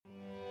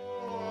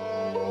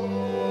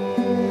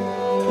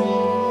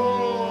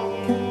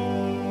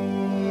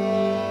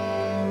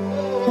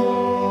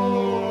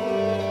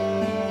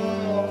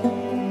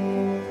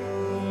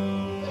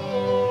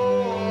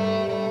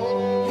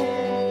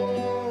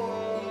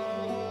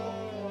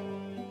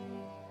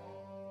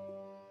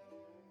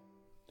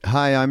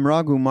Hi, I'm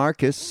Raghu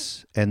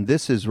Marcus, and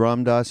this is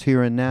Ram Dass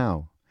Here and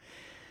Now,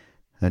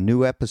 a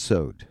new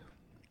episode.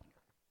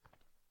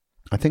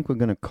 I think we're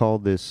going to call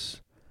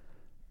this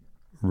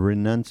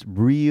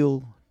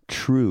Real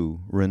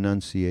True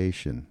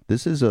Renunciation.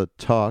 This is a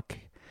talk,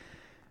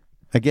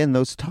 again,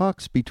 those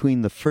talks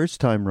between the first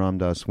time Ram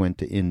Dass went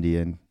to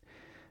India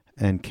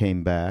and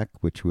came back,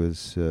 which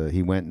was,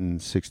 he went in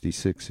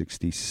 66,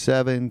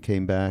 67,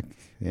 came back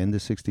end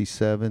of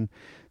 67.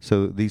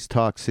 So these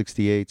talks,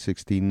 68,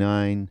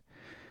 69,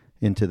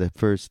 into the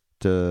first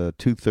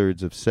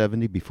two-thirds of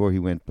 70 before he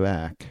went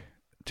back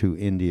to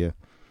India.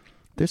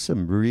 There's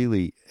some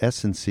really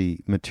essency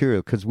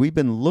material, because we've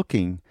been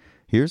looking,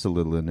 here's a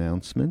little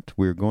announcement,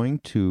 we're going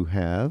to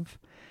have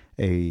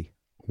a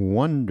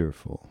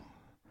wonderful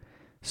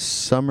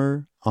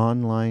summer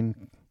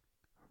online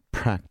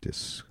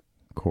practice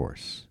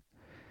course.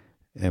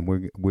 And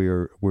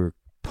we're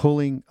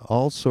pulling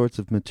all sorts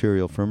of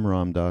material from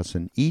Ram Dass,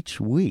 and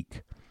each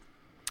week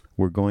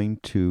we're going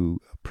to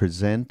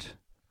present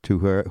to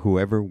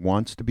whoever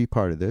wants to be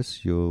part of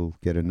this. You'll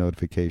get a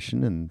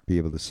notification and be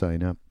able to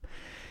sign up.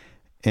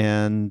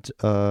 And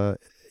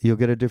you'll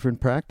get a different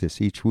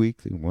practice each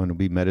week. One will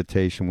be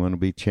meditation, one will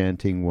be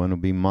chanting, one will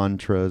be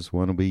mantras,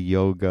 one will be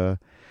yoga.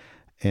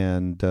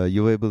 And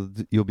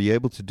you'll be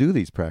able to do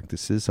these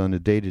practices on a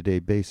day-to-day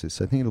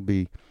basis. I think it'll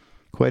be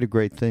quite a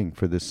great thing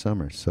for this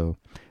summer. So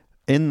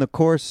in the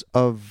course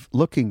of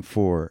looking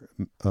for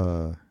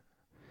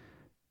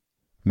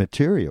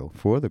material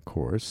for the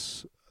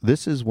course,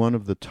 this is one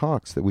of the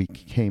talks that we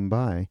came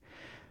by,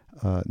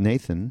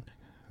 Nathan,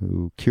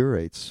 who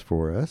curates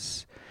for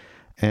us,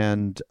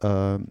 and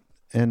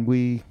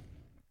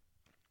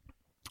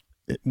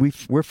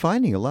we're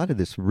finding a lot of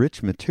this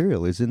rich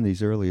material is in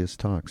these earliest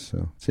talks,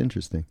 so it's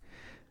interesting.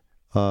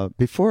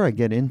 Before I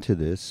get into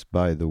this,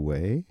 by the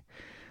way,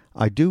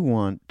 I do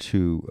want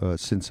to,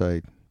 since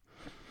I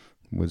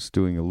was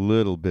doing a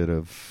little bit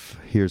of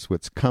here's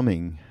what's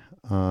coming,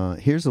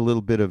 here's a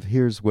little bit of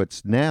here's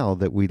what's now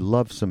that we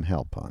love some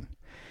help on.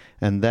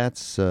 And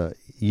that's,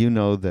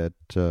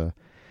 that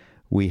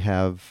we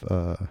have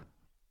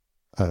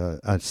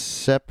a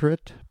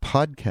separate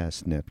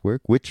podcast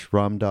network, which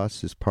Ram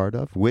Dass is part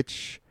of,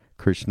 which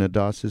Krishna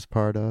Das is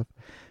part of,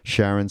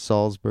 Sharon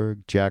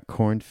Salzberg, Jack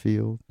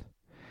Kornfield,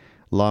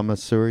 Lama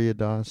Surya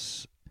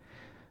Das,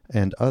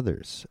 and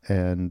others.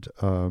 And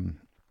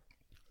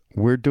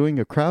we're doing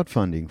a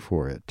crowdfunding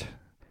for it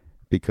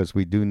because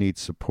we do need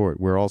support.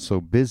 We're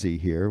also busy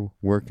here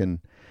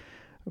working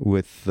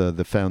with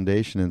the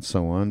foundation and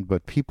so on,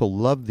 but people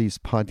love these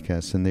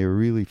podcasts and they're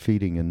really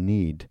feeding a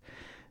need.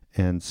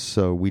 And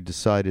so we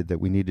decided that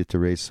we needed to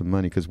raise some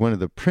money, because one of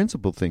the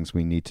principal things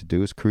we need to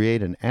do is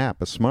create an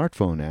app, a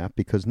smartphone app,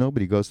 because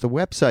nobody goes to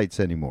websites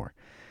anymore.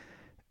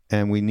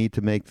 And we need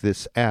to make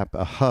this app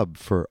a hub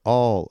for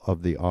all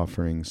of the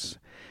offerings.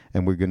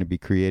 And we're going to be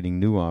creating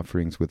new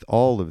offerings with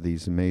all of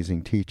these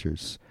amazing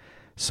teachers.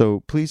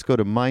 So please go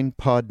to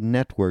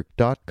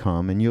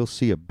mindpodnetwork.com and you'll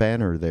see a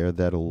banner there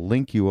that'll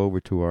link you over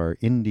to our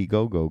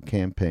Indiegogo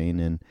campaign.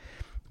 And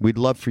we'd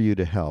love for you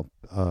to help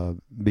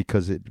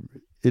because it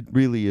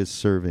really is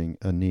serving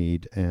a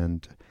need.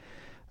 And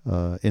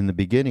in the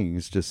beginning,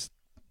 it's just,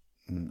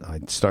 I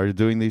started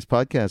doing these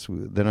podcasts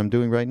that I'm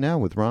doing right now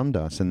with Ram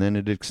Dass, and then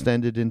it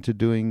extended into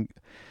doing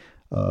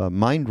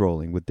mind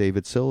rolling with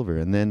David Silver,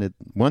 and then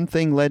one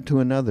thing led to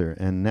another,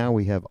 and now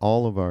we have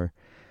all of our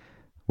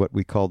what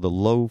we call the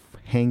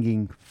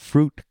low-hanging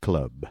fruit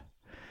club.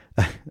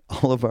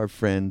 All of our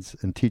friends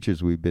and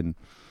teachers we've been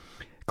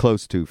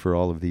close to for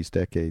all of these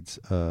decades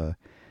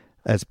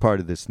as part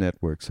of this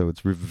network. So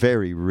it's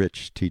very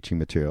rich teaching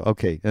material.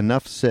 Okay,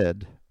 enough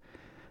said.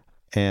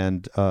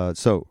 And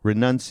so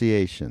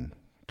renunciation,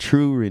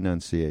 true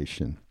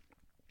renunciation.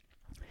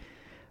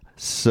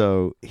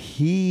 So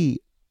Ram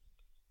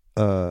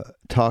Dass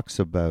talks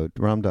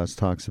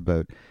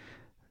about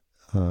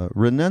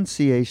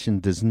renunciation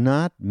does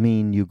not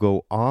mean you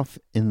go off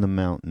in the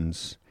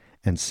mountains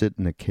and sit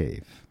in a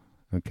cave.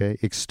 Okay?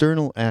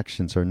 External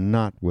actions are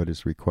not what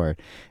is required.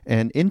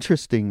 And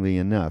interestingly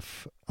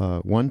enough,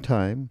 one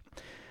time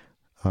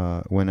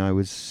when I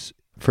was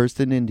first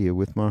in India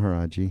with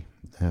Maharaji,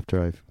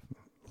 after I've,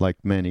 like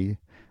many,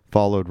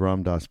 followed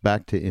Ram Dass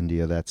back to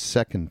India that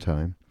second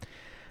time,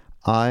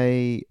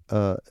 I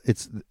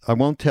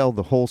won't tell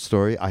the whole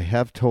story. I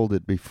have told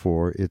it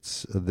before.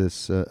 It's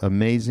this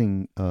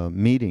amazing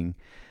meeting,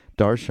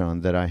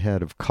 darshan, that I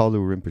had of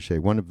Kalu Rinpoche,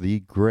 one of the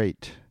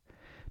great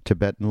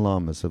Tibetan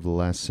lamas of the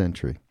last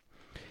century.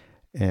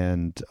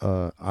 And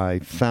I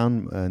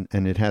found,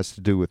 and it has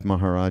to do with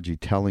Maharaji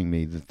telling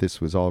me that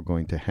this was all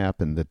going to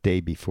happen the day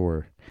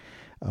before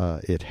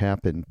it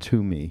happened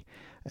to me.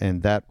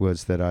 And that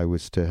was that I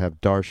was to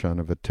have darshan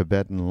of a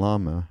Tibetan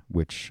lama,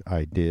 which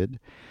I did.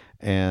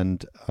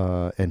 and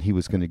he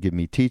was going to give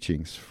me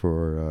teachings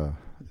for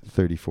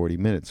 30, 40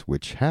 minutes,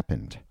 which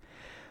happened.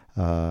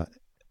 But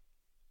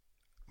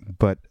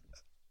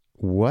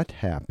what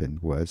happened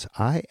was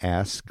I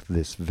asked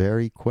this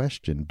very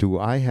question: do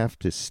I have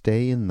to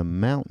stay in the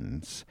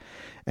mountains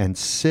and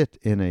sit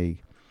in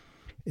a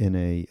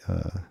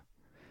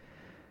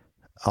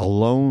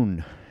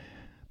alone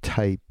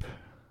type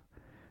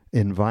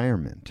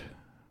environment?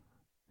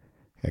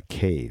 A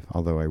cave,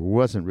 although I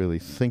wasn't really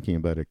thinking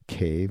about a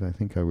cave. I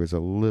think I was a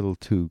little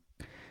too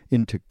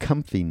into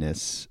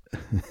comfiness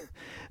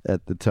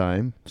at the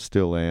time,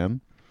 still am.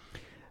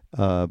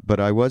 But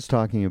I was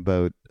talking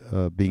about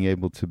being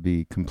able to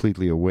be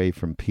completely away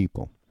from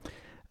people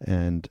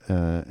and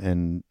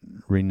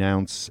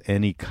renounce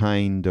any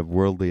kind of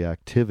worldly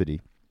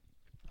activity.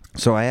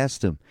 So I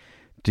asked him,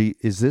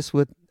 is this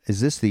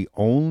the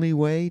only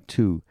way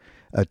to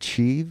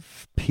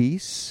achieve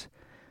peace?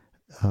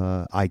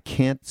 I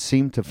can't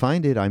seem to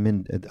find it. I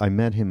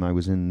met him. I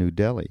was in New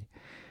Delhi,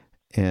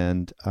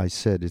 and I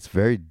said it's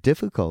very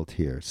difficult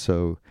here.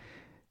 So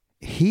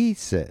he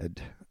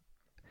said,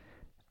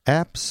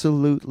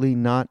 absolutely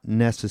not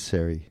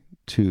necessary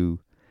to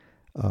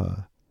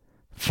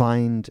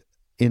find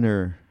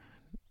inner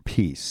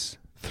peace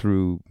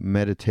through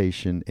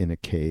meditation in a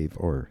cave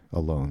or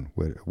alone,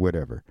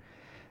 whatever,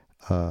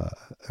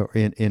 or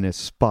in a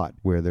spot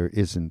where there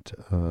isn't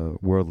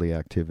worldly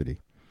activity.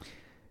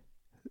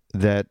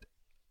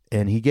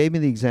 And he gave me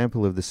the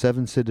example of the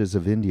 7 siddhas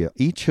of India,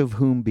 each of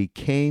whom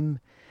became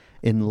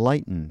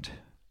enlightened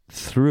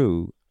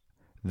through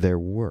their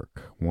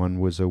work. One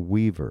was a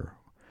weaver,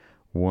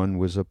 one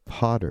was a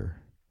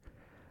potter,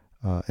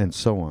 and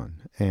so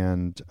on.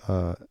 And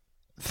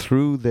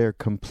through their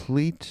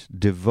complete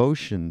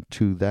devotion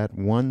to that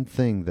one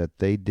thing that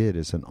they did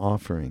as an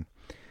offering,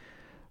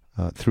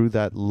 through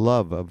that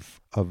love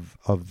of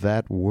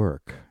that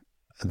work,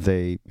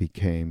 they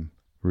became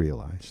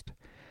realized.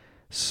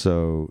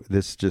 So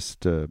this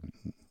talk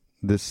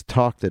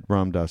that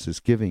Ram Dass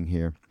is giving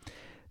here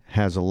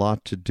has a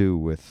lot to do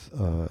with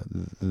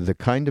the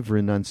kind of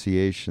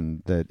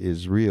renunciation that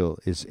is real.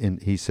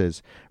 He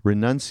says,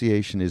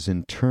 renunciation is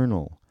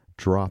internal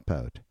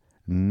dropout,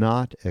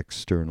 not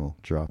external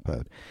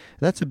dropout.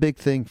 That's a big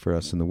thing for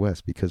us in the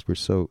West because we're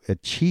so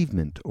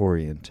achievement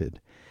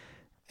oriented,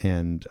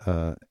 and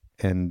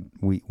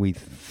we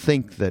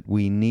think that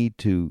we need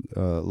to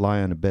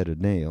lie on a bed of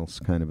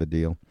nails, kind of a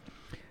deal.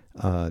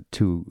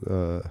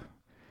 To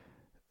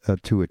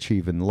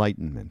achieve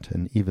enlightenment,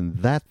 and even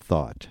that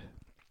thought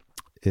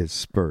is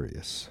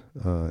spurious.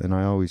 And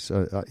I always,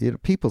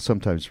 people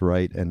sometimes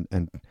write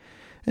and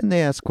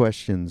they ask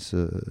questions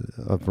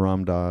of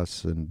Ram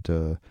Dass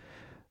and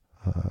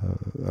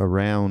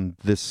around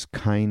this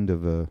kind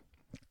of a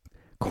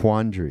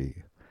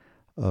quandary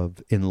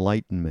of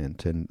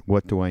enlightenment and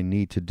what do I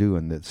need to do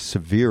and the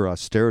severe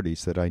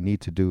austerities that I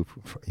need to do,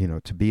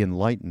 to be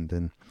enlightened.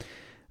 And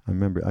I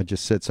remember I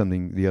just said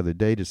something the other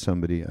day to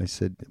somebody. I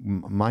said,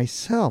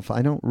 myself,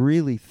 I don't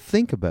really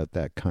think about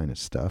that kind of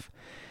stuff.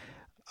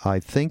 I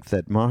think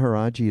that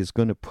Maharaji is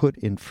going to put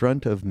in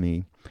front of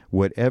me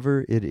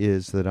whatever it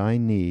is that I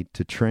need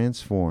to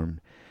transform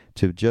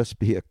to just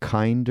be a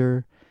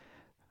kinder,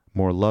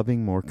 more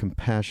loving, more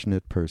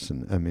compassionate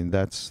person. I mean,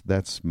 that's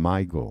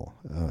my goal.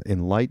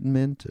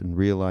 Enlightenment and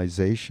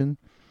realization,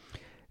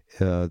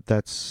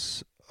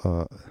 that's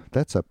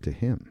up to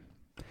him.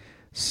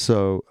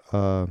 So,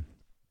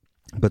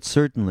 but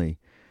certainly,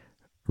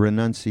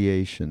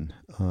 renunciation,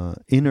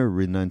 inner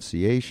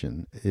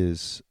renunciation,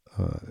 is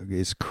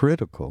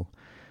critical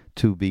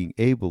to being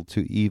able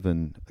to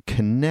even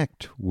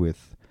connect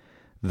with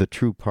the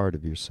true part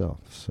of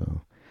yourself.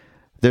 So,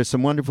 there's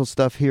some wonderful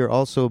stuff here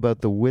also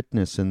about the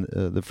witness, and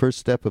the first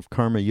step of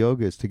karma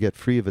yoga is to get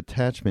free of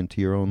attachment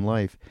to your own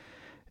life.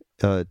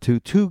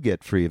 To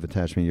get free of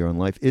attachment to your own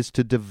life is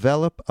to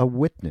develop a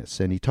witness,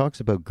 and he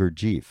talks about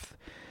Gurdjieff.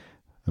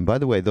 And by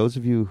the way, those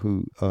of you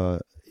who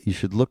you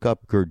should look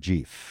up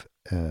Gurdjieff.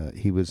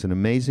 He was an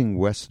amazing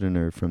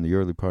Westerner from the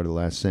early part of the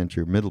last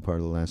century, middle part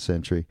of the last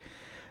century,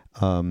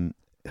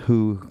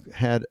 who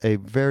had a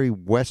very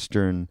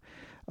Western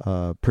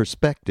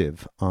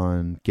perspective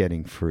on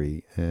getting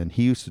free. And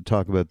he used to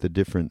talk about the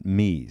different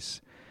me's.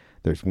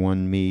 There's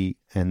one me,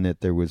 and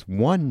that there was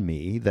one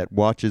me that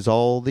watches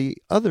all the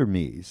other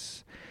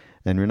me's.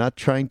 And we're not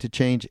trying to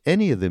change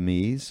any of the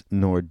me's,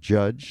 nor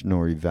judge,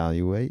 nor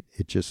evaluate.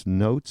 It just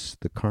notes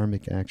the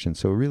karmic action.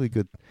 So a really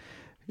good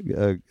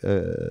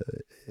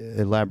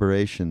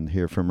elaboration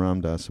here from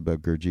Ram Dass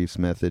about Gurdjieff's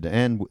method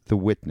and the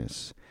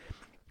witness,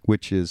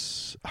 which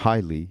is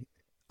highly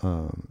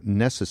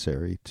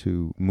necessary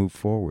to move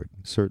forward,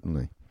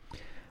 certainly.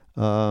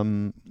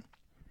 Well,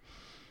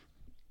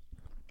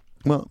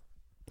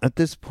 at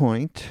this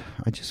point,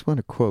 I just want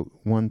to quote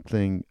one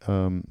thing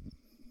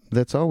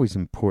that's always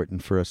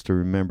important for us to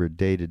remember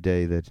day to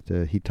day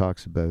that he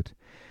talks about.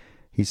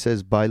 He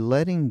says, by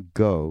letting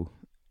go,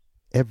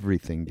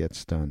 everything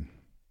gets done.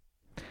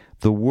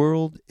 The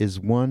world is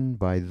won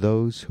by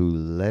those who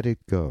let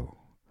it go.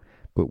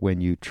 But when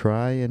you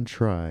try and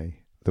try,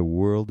 the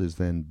world is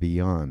then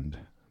beyond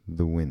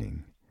the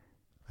winning.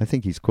 I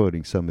think he's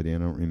quoting somebody. I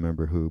don't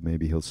remember who.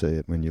 Maybe he'll say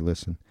it when you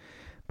listen.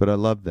 But I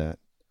love that.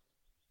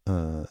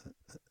 And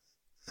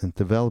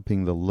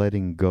developing the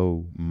letting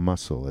go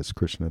muscle, as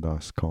Krishna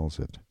Das calls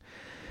it.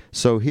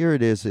 So here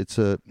it is. It's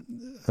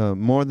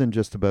more than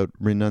just about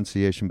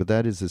renunciation, but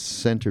that is a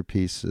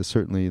centerpiece,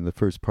 certainly in the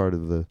first part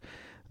of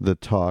the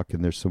talk.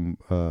 And there's some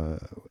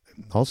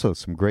also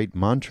some great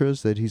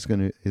mantras that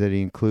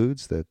he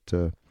includes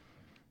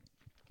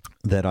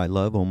that I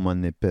love. Om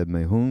Mani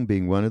Padme Hum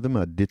being one of them.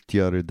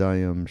 Aditya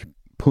Hridayam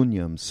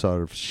Punyam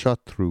Sarv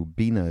Shatru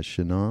Bina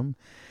Shanam.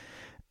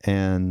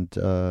 And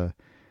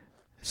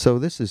so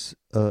this is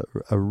a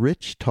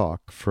rich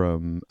talk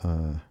from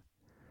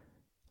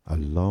a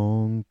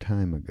long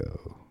time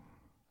ago.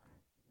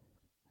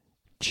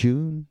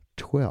 June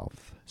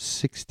 12th,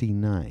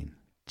 69.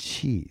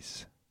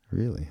 Jeez,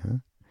 really, huh?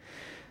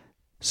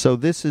 So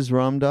this is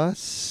Ram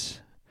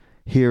Dass,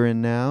 here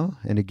and now.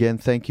 And again,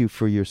 thank you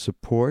for your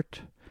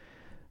support,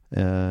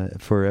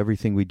 for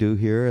everything we do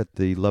here at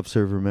the Love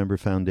Serve Remember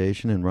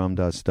Foundation and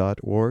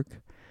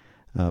ramdas.org.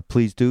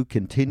 Please do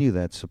continue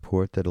that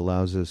support that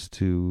allows us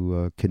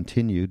to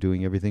continue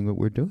doing everything that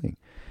we're doing.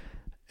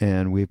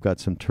 And we've got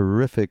some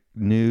terrific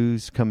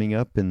news coming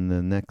up in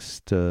the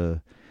next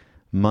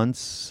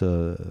months.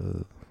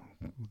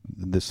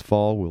 This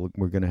fall,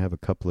 we're going to have a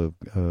couple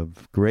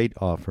of great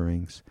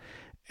offerings.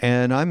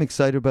 And I'm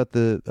excited about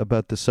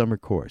the summer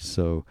course.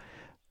 So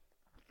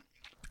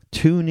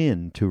tune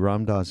in to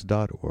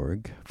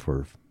ramdas.org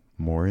for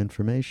more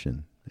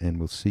information. And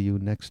we'll see you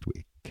next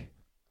week.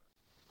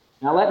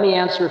 Now let me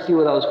answer a few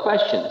of those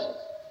questions.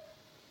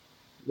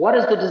 What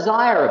is the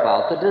desire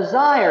about? The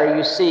desire,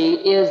 you see,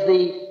 is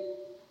the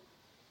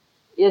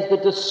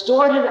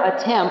distorted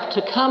attempt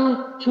to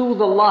come to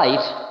the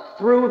light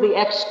through the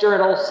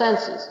external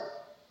senses.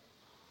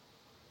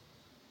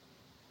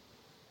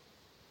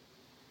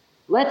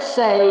 Let's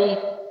say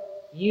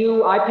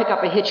I pick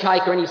up a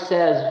hitchhiker and he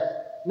says,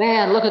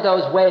 "Man, look at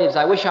those waves.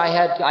 I wish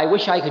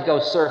I could go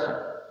surfing."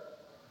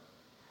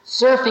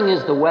 Surfing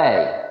is the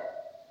way.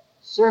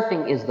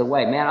 Surfing is the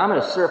way. Man, I'm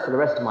going to surf for the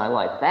rest of my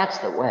life. That's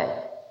the way.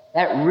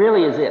 That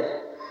really is it.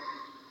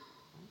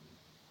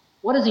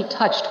 What has he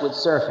touched with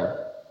surfing?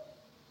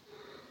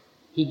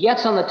 He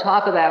gets on the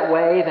top of that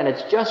wave and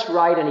it's just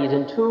right and he's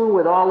in tune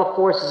with all the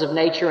forces of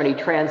nature and he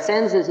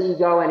transcends his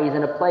ego and he's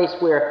in a place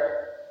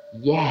where,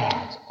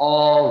 yeah, it's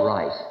all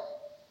right.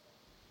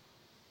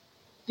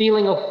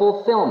 Feeling of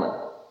fulfillment,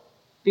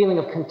 feeling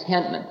of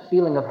contentment,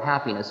 feeling of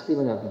happiness,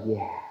 feeling of,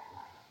 yeah.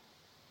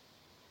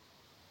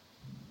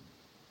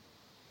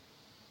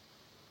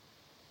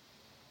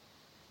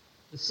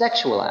 The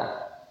sexual act.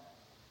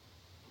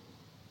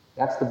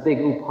 That's the big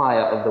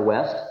upaya of the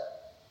West,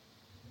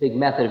 big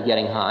method of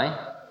getting high.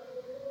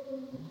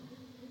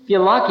 If you're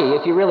lucky,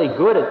 if you're really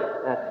good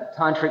at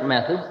tantric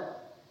methods,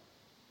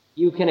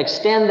 you can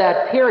extend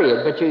that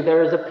period, but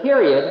there is a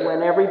period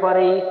when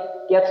everybody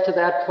gets to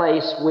that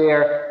place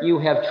where you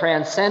have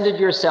transcended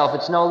yourself.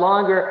 It's no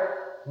longer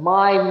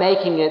my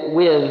making it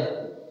with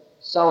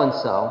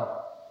so-and-so.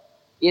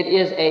 It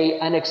is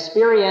an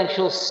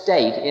experiential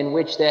state in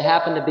which there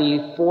happen to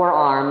be 4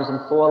 arms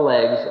and 4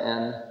 legs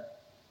and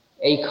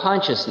a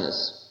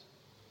consciousness.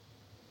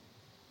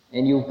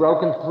 And you've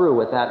broken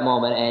through at that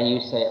moment and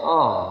you say,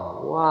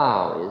 "Oh,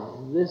 wow,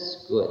 is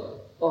this good?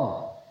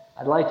 Oh,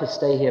 I'd like to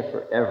stay here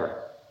forever."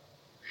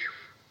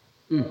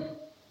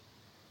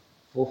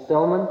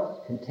 Fulfillment,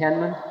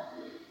 contentment,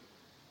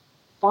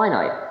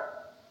 finite.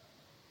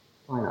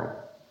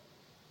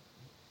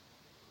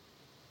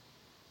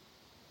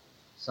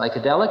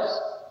 Psychedelics,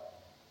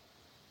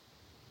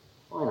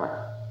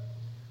 finite.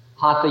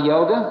 Hatha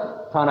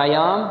yoga,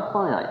 pranayama,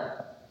 finite.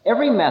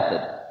 Every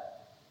method,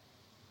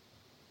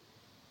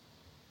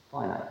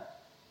 finite.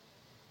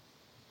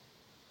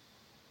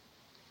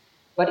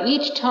 But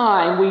each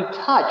time we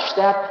touch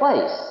that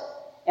place,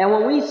 and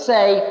when we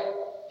say,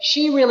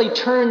 "She really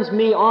turns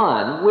me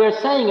on," we're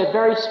saying it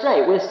very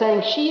straight. We're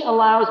saying, "She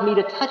allows me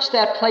to touch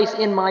that place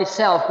in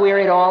myself where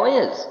it all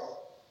is."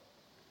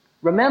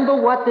 Remember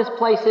what this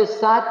place is: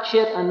 Sat,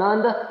 Chit,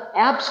 Ananda,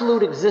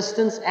 absolute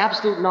existence,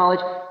 absolute knowledge,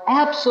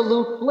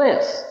 absolute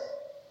bliss.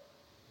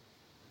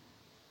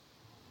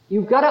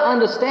 You've got to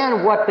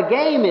understand what the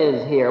game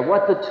is here,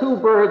 what the 2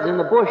 birds in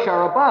the bush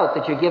are about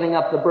that you're giving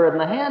up the bird in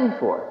the hand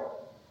for.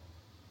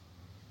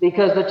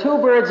 Because the 2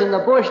 birds in the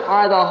bush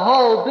are the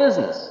whole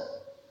business.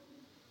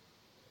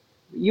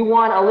 You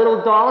want a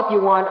little dollop,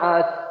 you want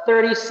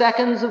 30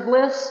 seconds of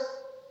bliss,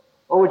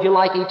 or would you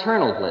like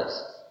eternal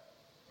bliss?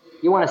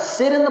 You want to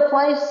sit in the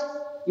place?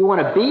 You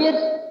want to be it?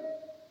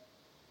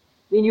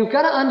 I mean, you've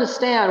got to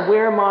understand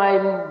where my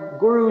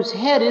guru's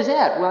head is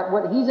at.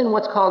 He's in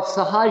what's called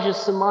sahaja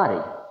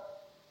samadhi.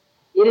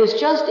 It is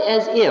just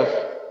as if,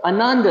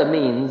 Ananda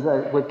means,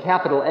 with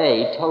capital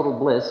A, total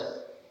bliss,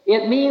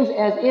 it means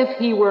as if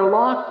he were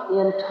locked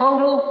in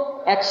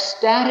total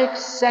ecstatic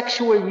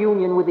sexual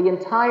union with the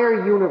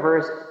entire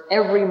universe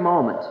every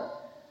moment.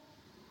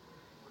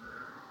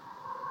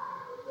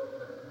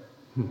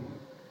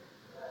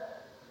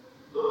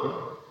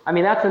 I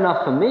mean, that's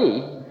enough for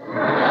me.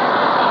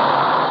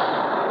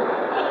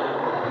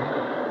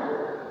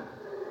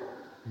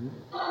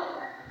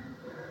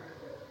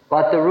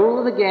 But the rule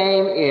of the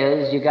game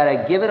is you got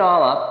to give it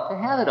all up to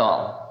have it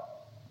all.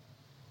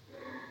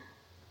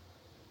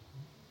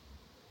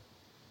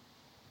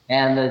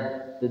 And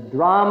the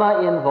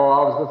drama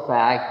involves the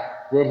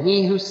fact that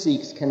he who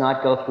seeks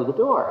cannot go through the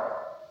door.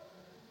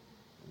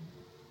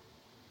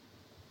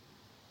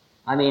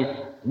 I mean,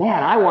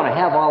 man, I want to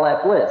have all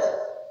that bliss.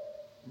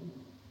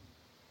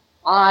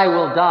 I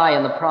will die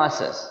in the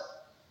process.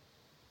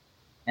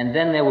 And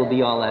then there will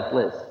be all that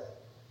bliss.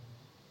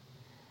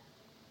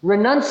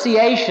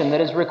 Renunciation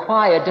that is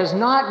required does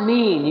not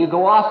mean you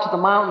go off to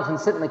the mountains and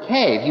sit in the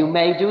cave. You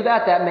may do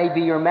that. That may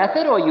be your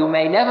method, or you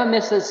may never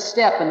miss a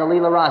step in the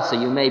Lila Rasa.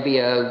 You may be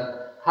a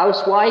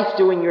housewife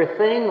doing your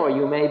thing, or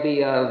you may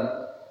be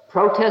a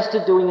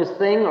protester doing his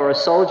thing, or a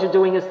soldier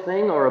doing his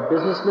thing, or a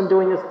businessman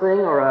doing his thing,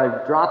 or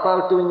a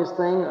dropout doing his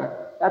thing.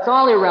 That's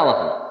all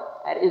irrelevant.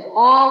 That is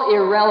all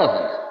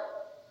irrelevant.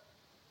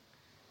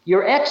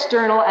 Your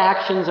external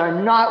actions are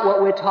not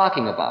what we're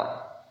talking about.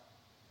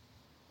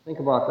 Think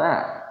about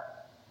that.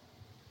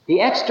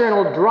 The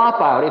external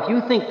dropout, if you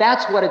think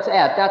that's what it's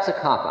at, that's a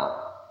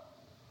cop-out.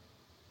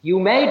 You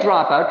may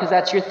drop out because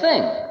that's your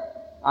thing.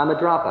 I'm a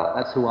dropout.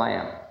 That's who I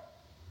am.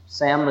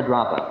 Sam the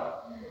dropout.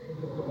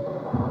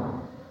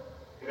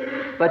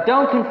 But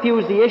don't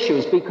confuse the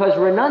issues, because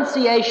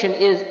renunciation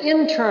is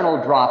internal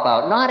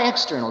dropout, not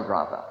external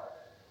dropout.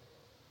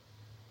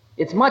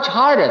 It's much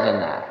harder than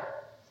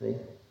that, see?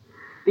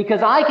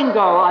 Because I can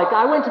go,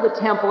 I went to the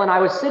temple and I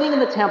was sitting in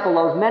the temple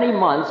those many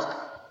months.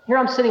 Here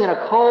I'm sitting in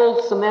a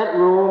cold cement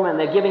room and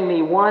they're giving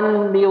me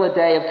one meal a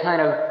day of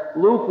kind of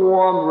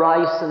lukewarm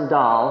rice and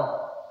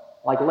dal,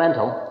 like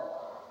lentil.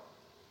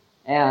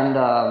 And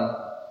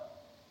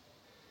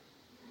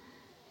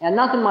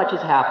nothing much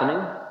is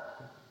happening.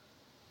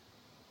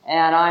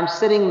 And I'm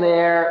sitting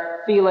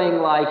there feeling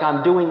like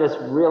I'm doing this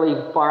really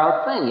far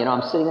out thing. You know,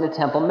 I'm sitting in a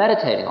temple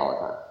meditating all the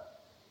time.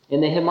 In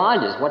the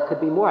Himalayas, what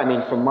could be more? I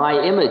mean, from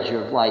my image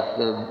of like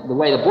the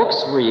way the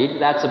books read,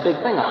 that's a big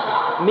thing.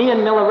 Me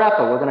and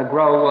Milarepa, we're going to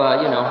grow,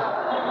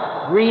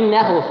 green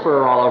nettle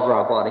fur all over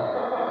our body.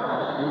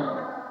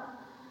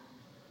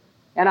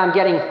 And I'm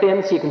getting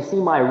thin so you can see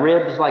my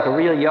ribs like a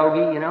real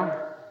yogi, you know.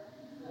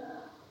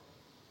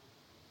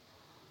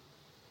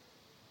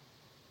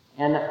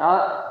 And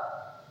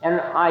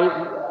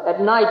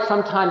at night,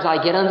 sometimes I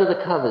get under the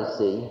covers,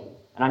 see,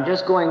 and I'm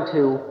just going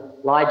to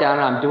lie down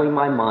and I'm doing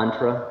my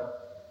mantra.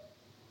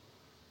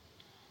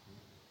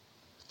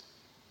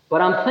 But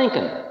I'm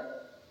thinking,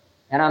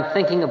 and I'm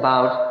thinking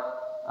about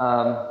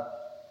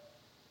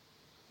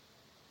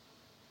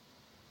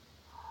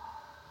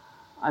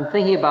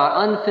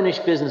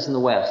unfinished business in the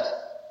West.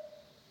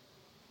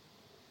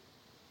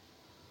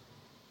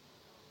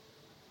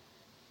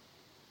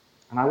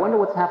 And I wonder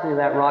what's happening to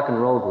that rock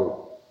and roll group.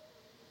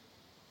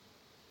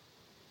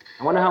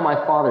 I wonder how my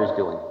father's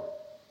doing. I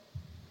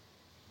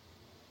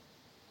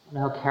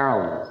wonder how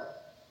Carolyn is.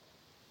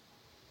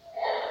 I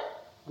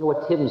wonder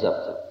what Tim's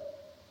up to.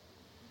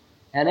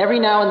 And every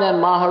now and then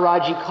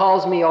Maharaji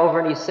calls me over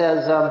and he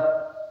says,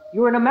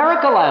 you were in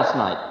America last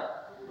night.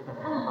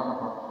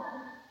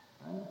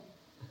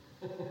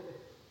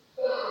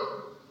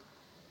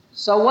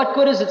 So what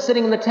good is it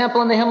sitting in the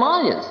temple in the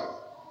Himalayas?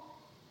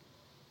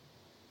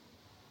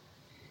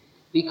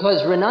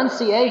 Because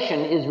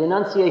renunciation is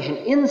renunciation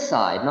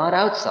inside, not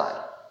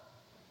outside.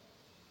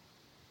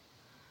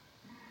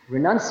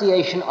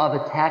 Renunciation of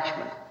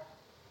attachment.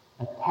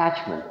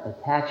 Attachment,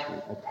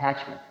 attachment,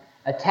 attachment.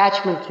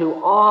 Attachment to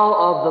all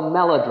of the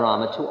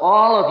melodrama, to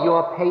all of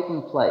your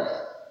patent place.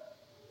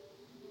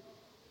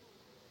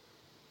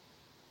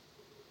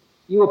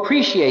 You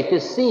appreciate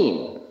this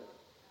scene.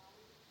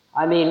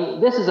 I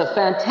mean, this is a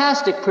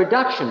fantastic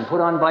production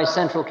put on by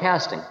Central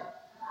Casting.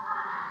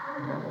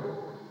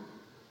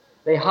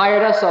 They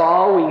hired us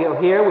all.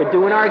 We're here, we're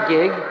doing our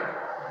gig.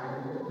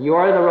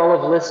 You're in the role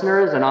of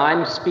listeners, and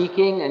I'm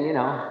speaking, and, you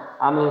know,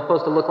 I'm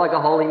supposed to look like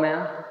a holy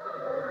man.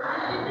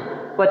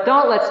 But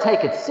let's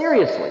take it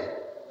seriously.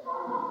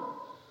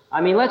 I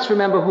mean, let's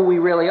remember who we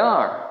really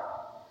are.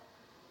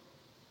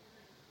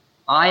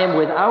 I am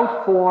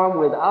without form,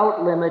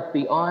 without limit,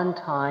 beyond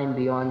time,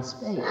 beyond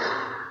space.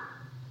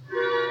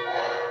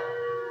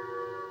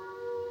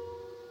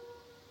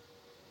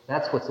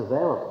 That's what's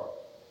available.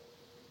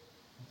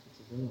 That's what's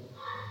available.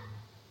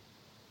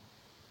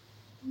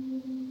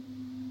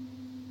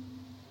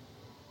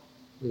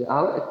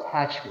 Without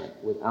attachment,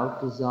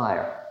 without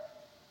desire.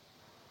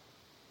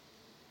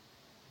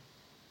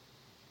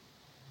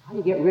 How do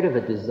you get rid of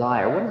a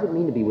desire? What does it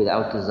mean to be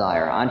without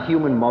desire? Aren't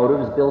human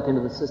motives built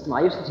into the system?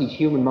 I used to teach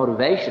human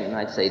motivation, and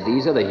I'd say,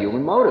 these are the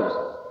human motives.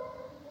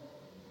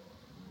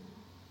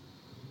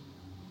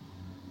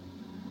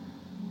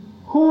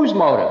 Whose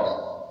motives?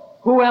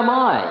 Who am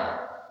I?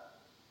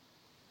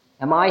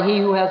 Am I he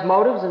who has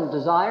motives and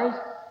desires?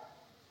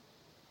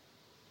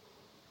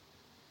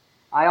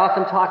 I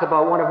often talk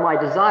about one of my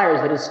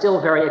desires that is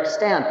still very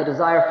extant, the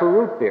desire for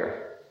root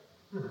beer.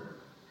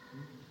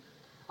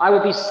 I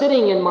would be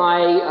sitting in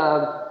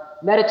my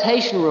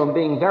meditation room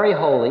being very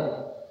holy,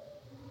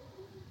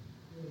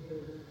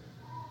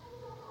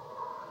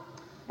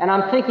 and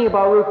I'm thinking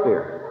about root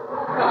beer.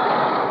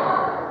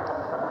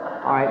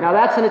 All right, now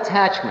that's an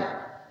attachment.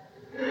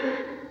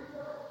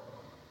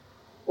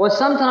 Or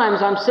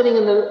sometimes I'm sitting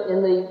in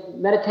the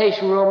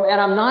meditation room and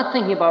I'm not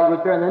thinking about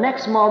root beer, and the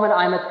next moment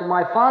I'm at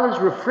my father's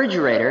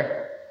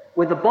refrigerator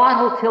with the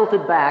bottle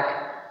tilted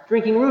back,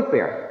 drinking root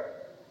beer.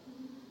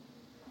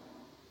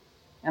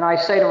 And I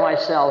say to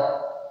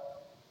myself,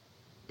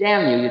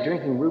 damn you, you're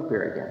drinking root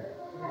beer again.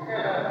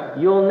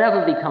 You'll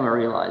never become a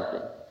realized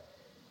being.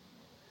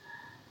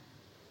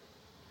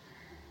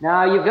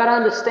 Now, you've got to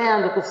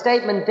understand that the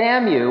statement,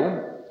 damn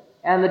you,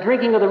 and the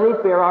drinking of the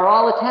root beer are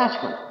all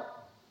attachment.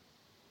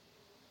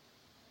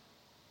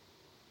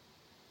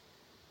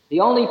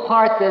 The only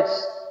part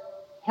that's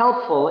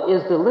helpful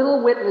is the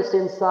little witness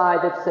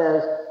inside that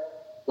says,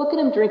 look at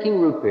him drinking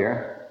root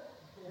beer.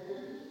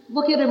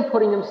 Look at him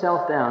putting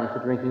himself down for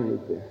drinking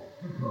root beer.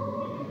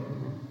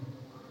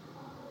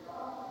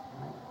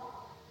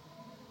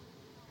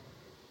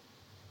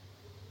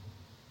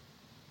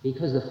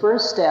 Because the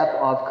first step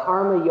of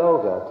karma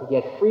yoga to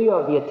get free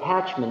of the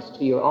attachments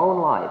to your own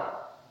life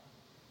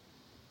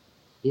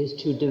is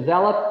to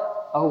develop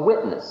a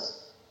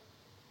witness.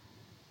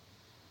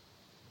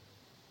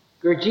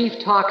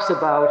 Gurdjieff talks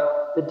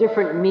about the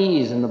different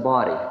me's in the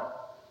body.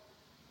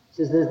 He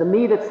says there's the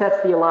me that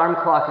sets the alarm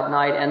clock at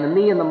night and the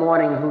me in the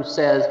morning who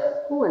says,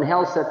 who in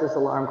hell set this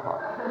alarm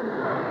clock?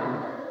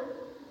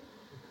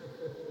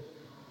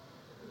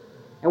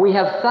 And we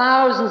have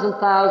thousands and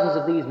thousands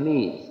of these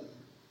me's.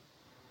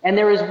 And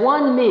there is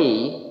one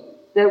me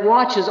that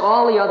watches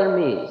all the other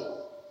me's.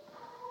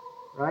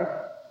 Right?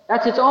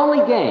 That's its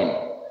only game.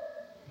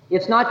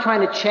 It's not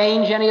trying to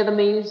change any of the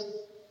me's.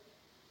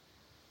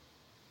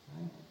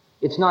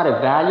 It's not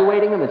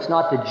evaluating them. It's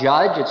not the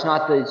judge. It's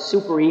not the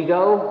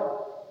superego.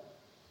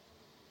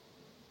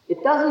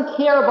 It doesn't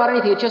care about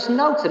anything. It just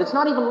notes it. It's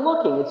not even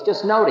looking. It's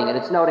just noting it.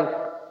 It's noting,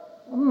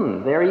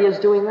 there he is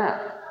doing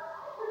that.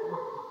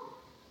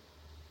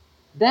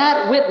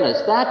 That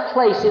witness, that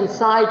place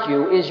inside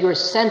you is your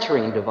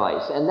centering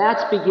device, and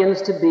that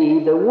begins to be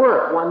the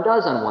work one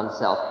does on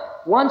oneself.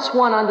 Once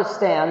one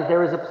understands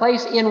there is a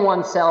place in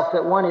oneself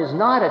that one is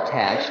not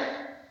attached,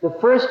 the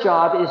first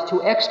job is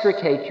to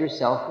extricate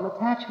yourself from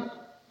attachment.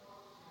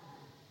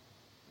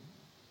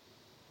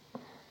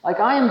 Like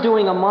I am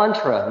doing a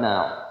mantra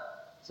now.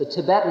 It's a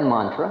Tibetan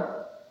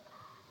mantra.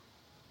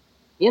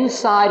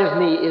 Inside of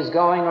me is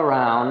going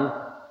around,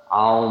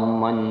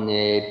 Aum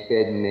mane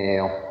padme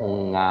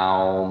hung,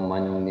 Aum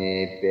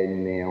mane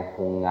padme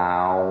hung,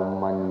 Aum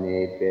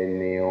mane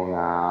padme hung,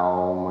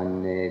 Aum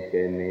mane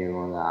padme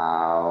hung,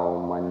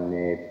 Aum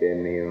mane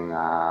padme hung,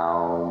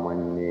 Aum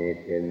mane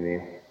padme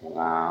hung,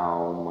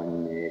 Aum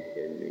mane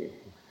padme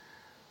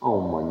hung,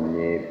 Aum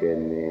mane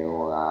padme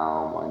hung,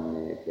 Aum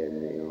mane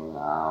padme hung,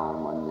 Aum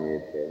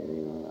mane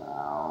padme hung,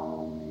 Aum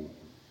mane.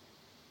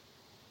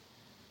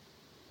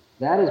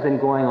 That has been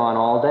going on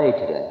all day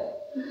today.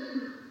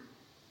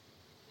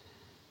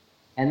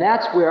 And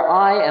that's where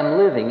I am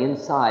living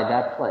inside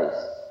that place.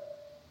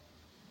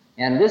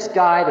 And this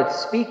guy that's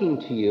speaking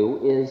to you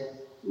is,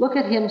 look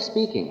at him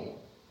speaking.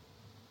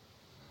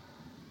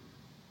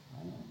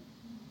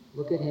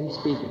 Look at him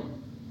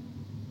speaking.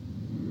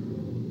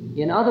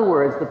 In other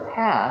words, the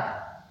path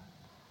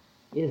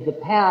is the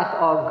path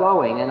of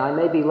going, and I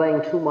may be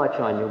laying too much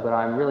on you, but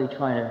I'm really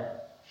trying to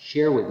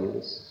share with you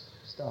this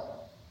stuff.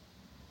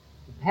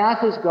 The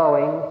path is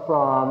going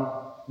from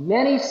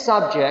many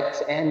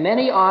subjects and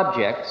many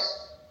objects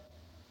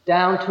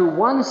down to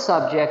one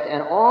subject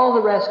and all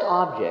the rest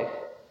object.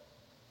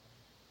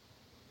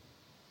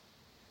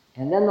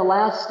 And then the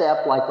last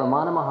step, like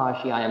Ramana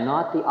Maharshi, I am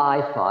not the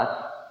I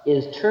thought,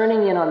 is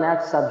turning in on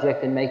that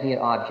subject and making it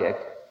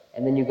object,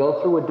 and then you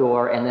go through a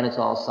door and then it's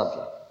all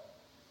subject.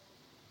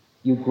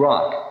 You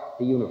grok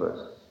the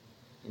universe,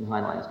 in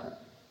Heinlein's terms.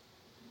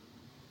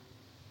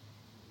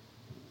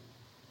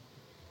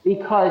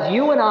 Because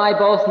you and I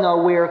both know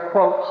where,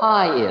 quote,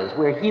 high is,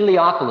 where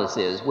Heliopolis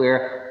is,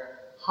 where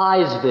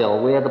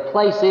Highsville, where the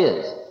place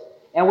is.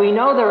 And we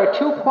know there are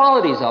two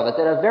qualities of it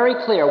that are very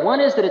clear.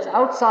 One is that it's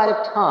outside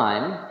of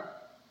time,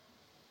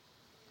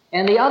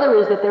 and the other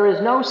is that there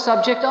is no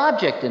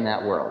subject-object in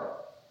that world.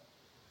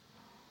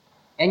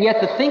 And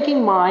yet the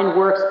thinking mind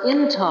works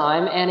in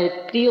time, and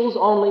it deals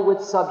only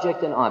with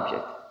subject and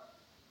object.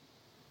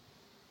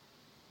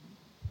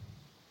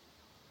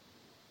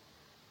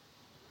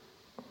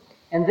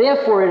 And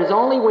therefore, it is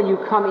only when you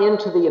come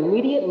into the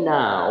immediate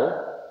now,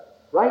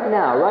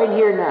 right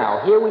here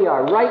now, here we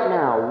are, right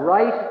now,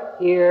 right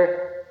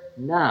here,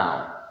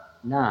 now.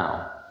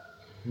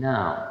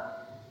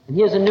 And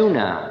here's a new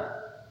now,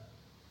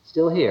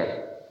 still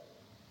here.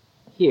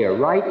 Here,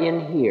 right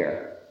in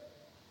here.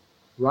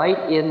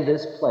 Right in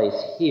this place,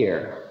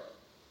 here.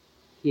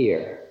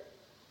 Here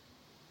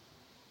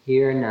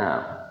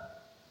now.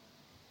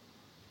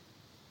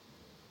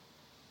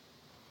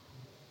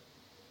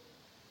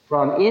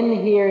 From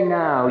in here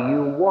now,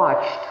 you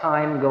watch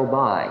time go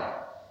by.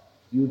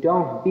 You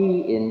don't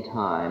be in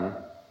time,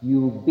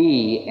 you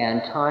be,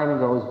 and time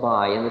goes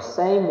by in the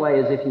same way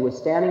as if you were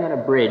standing on a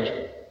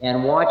bridge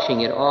and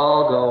watching it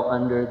all go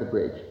under the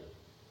bridge.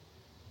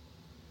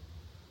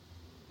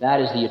 That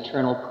is the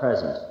eternal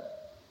present.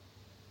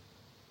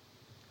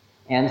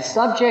 And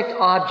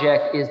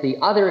subject-object is the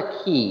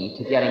other key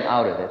to getting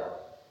out of it,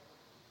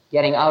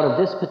 getting out of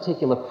this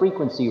particular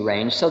frequency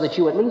range so that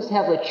you at least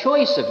have the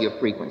choice of your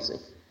frequency.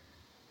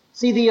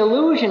 See, the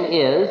illusion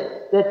is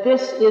that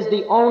this is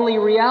the only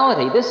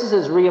reality. This is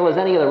as real as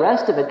any of the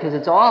rest of it because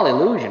it's all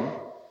illusion.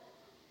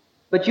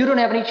 But you don't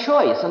have any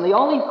choice. And the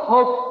only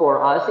hope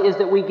for us is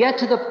that we get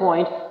to the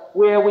point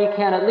where we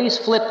can at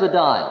least flip the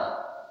dime.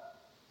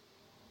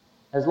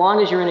 As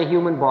long as you're in a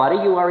human body,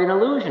 you are in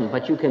illusion,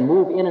 but you can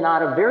move in and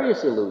out of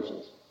various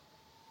illusions.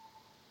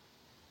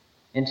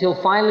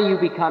 Until finally you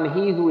become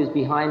he who is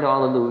behind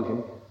all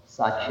illusion,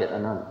 Satchit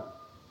Ananda.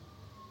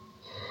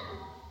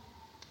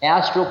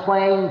 Astral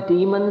plane,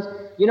 demons.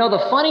 You know, the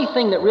funny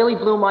thing that really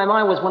blew my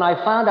mind was when I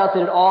found out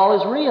that it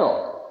all is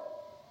real.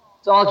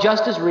 It's all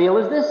just as real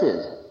as this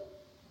is.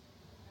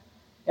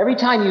 Every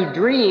time you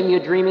dream, you're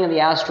dreaming in the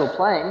astral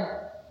plane.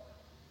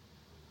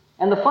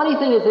 And the funny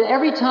thing is that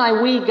every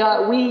time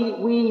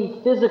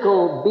we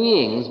physical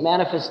beings,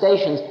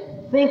 manifestations,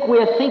 think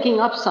we're thinking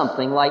up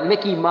something like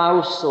Mickey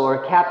Mouse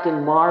or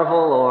Captain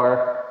Marvel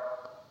or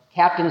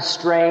Captain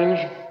Strange,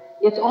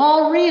 it's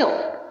all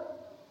real.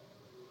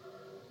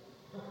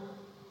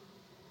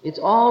 It's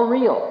all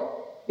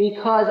real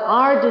because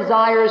our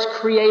desires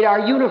create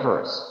our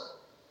universe.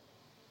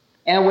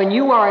 And when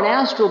you are an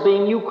astral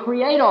being, you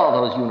create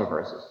all those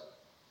universes.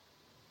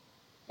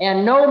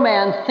 And no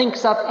man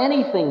thinks up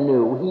anything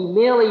new. He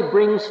merely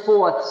brings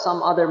forth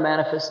some other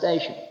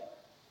manifestation.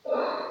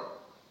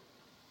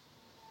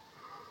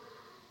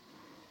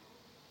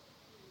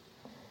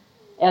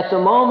 At the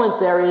moment,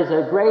 there is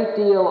a great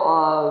deal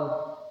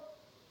of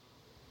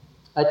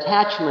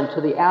attachment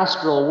to the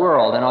astral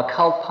world and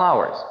occult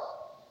powers.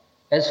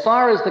 As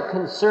far as the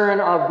concern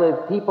of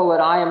the people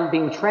that I am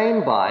being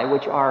trained by,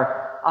 which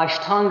are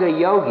Ashtanga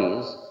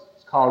yogis,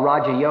 it's called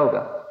Raja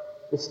Yoga,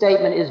 the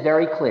statement is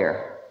very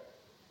clear.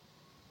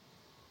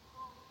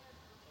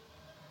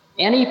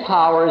 Any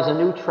power is a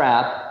new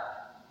trap.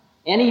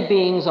 Any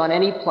beings on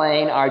any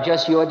plane are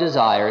just your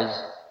desires.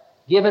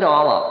 Give it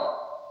all up.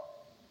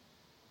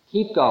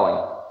 Keep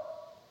going.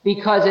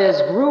 Because as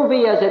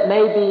groovy as it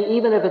may be,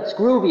 even if it's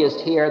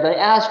grooviest here, the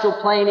astral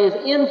plane is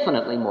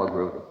infinitely more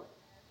groovy.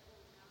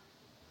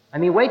 I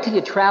mean, wait till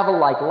you travel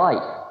like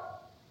light.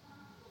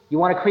 You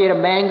want to create a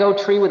mango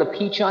tree with a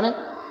peach on it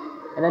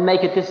and then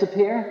make it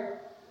disappear?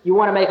 You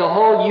want to make a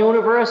whole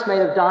universe made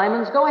of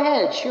diamonds? Go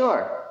ahead,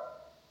 sure.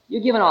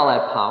 You're given all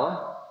that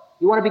power.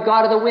 You want to be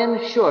God of the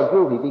wind? Sure,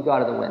 groovy, be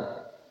God of the wind.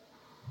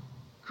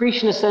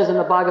 Krishna says in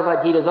the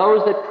Bhagavad Gita,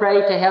 those that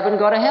pray to heaven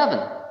go to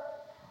heaven.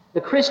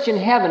 The Christian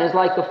heaven is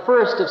like the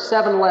first of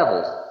 7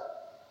 levels.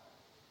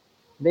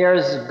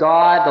 There's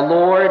God, the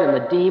Lord, and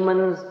the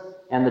demons,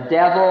 and the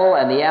devil,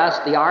 and the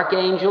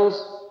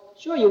archangels.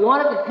 Sure, you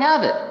want it,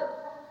 have it.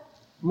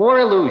 More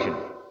illusion.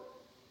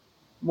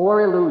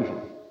 More illusion.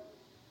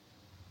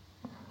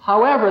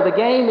 However, the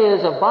game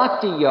is of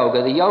bhakti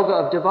yoga, the yoga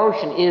of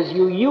devotion, is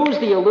you use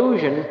the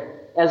illusion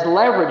as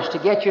leverage to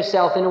get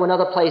yourself into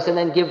another place and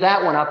then give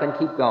that one up and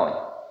keep going.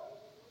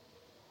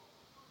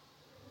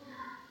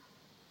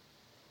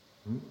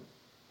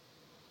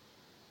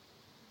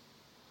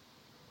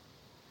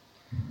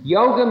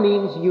 Yoga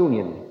means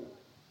union.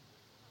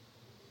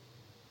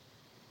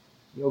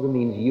 Yoga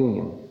means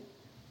union.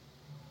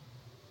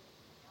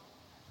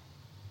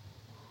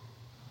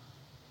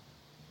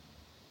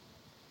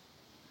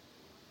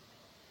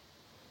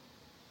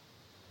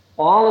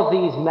 All of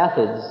these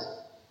methods,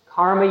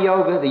 karma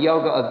yoga, the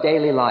yoga of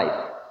daily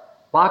life,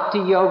 bhakti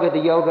yoga,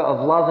 the yoga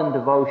of love and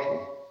devotion,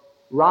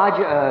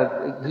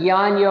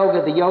 Gyan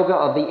yoga, the yoga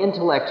of the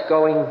intellect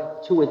going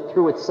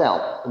through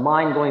itself, the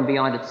mind going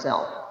beyond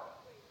itself,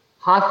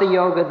 hatha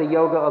yoga, the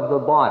yoga of the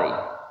body,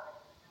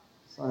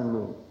 sun and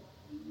moon.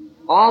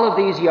 All of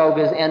these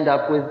yogas end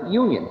up with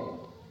union,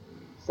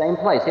 same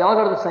place. They all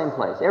go to the same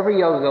place. Every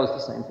yoga goes to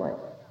the same place.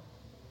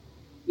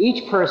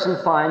 Each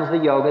person finds the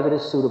yoga that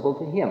is suitable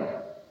to him.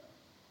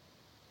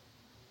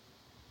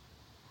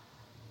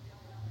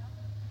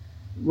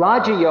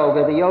 Raja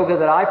Yoga, the yoga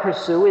that I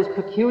pursue, is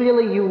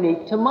peculiarly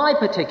unique to my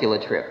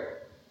particular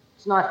trip.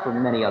 It's not for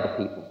many other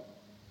people.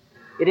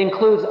 It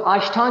includes,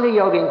 Ashtanga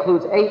Yoga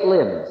includes 8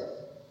 limbs.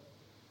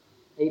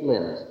 8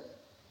 limbs.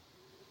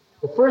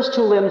 The first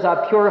 2 limbs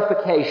are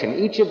purification.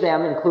 Each of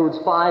them includes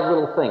 5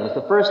 little things.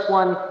 The first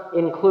one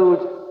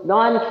includes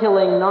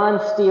non-killing,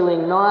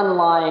 non-stealing,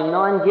 non-lying,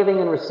 non-giving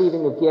and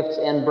receiving of gifts,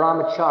 and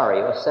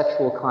brahmachari, or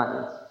sexual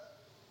continence.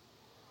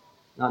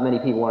 Not many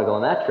people want to go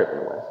on that trip in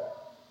the West.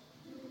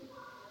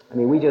 I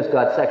mean, we just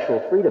got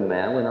sexual freedom,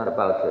 man. We're not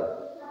about to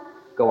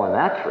go on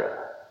that trip.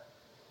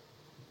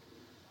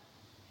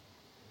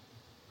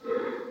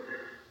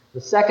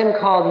 The second,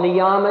 called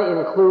niyama,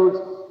 includes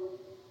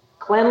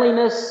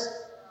cleanliness,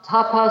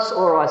 tapas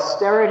or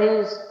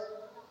austerities,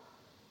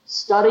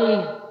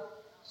 study,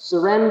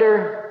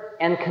 surrender,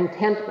 and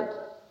contentment.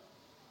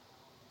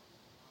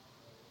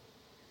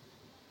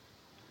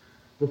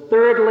 The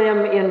third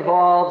limb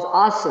involves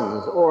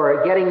asanas,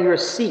 or getting your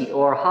seat,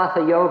 or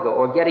hatha yoga,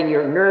 or getting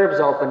your nerves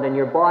opened and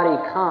your body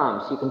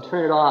calm so you can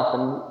turn it off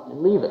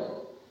and leave it.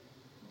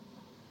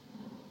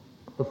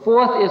 The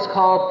fourth is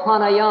called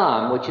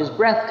pranayama, which is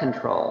breath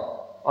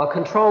control, or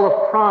control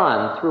of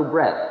prana through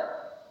breath.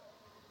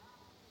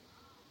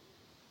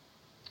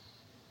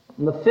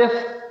 And the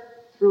fifth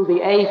through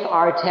the eighth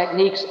are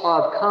techniques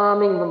of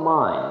calming the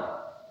mind.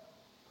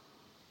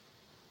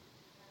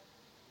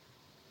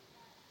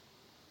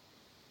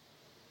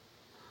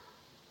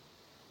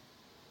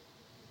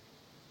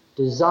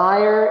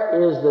 Desire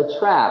is the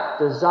trap.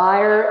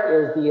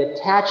 Desire is the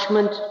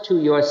attachment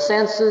to your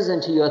senses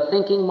and to your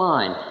thinking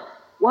mind.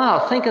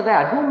 Wow, think of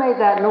that. Who made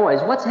that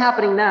noise? What's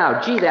happening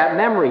now? Gee, that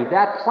memory,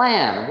 that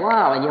plan.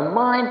 Wow, and your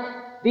mind,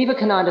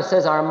 Vivekananda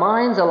says our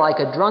minds are like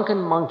a drunken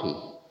monkey.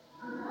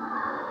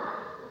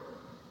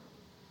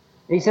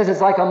 He says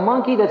it's like a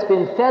monkey that's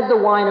been fed the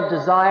wine of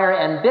desire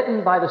and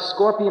bitten by the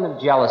scorpion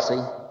of jealousy.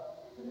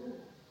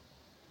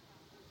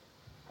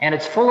 And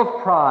it's full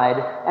of pride,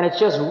 and it's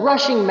just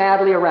rushing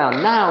madly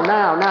around. Now,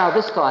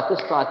 this thought.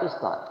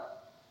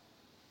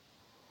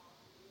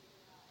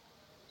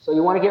 So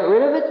you want to get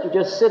rid of it? You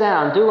just sit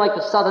down. Do like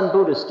the Southern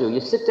Buddhists do. You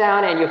sit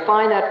down and you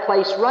find that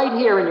place right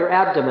here in your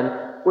abdomen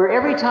where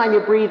every time you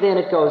breathe in,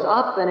 it goes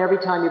up, and every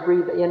time you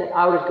breathe in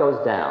out, it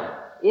goes down.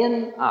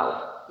 In,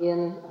 out,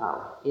 in,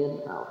 out,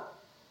 in, out.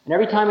 And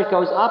every time it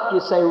goes up, you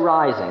say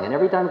rising. And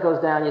every time it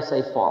goes down, you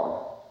say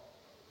falling.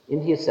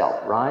 Into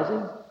yourself.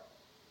 Rising,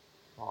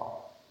 fall.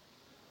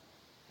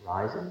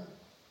 Rising,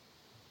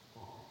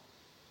 fall.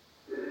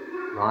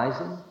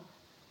 Rising,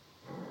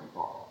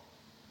 fall.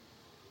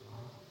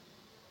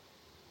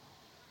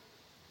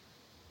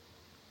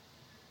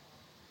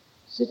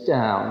 Sit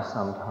down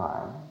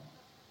sometime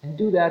and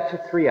do that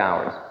for 3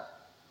 hours.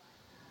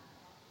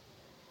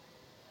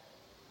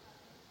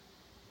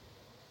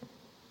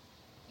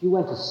 If you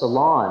went to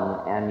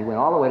Ceylon, and you went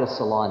all the way to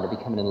Ceylon to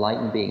become an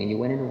enlightened being, and you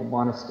went into a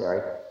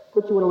monastery,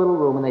 put you in a little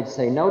room, and they'd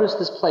say, notice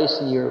this place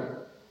in your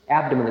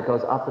abdomen that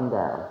goes up and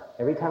down.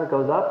 Every time it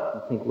goes up,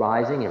 you think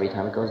rising. Every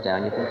time it goes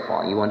down, you think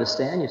falling. You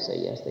understand? You say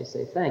yes. They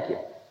say thank you.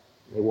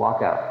 They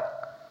walk out.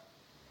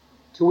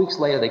 2 weeks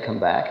later, they come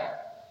back.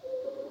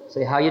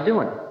 Say, how you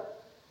doing?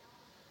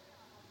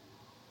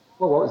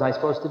 Well, what was I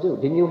supposed to do?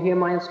 Didn't you hear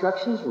my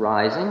instructions?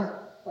 Rising.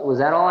 Was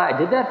that all? I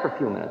did that for a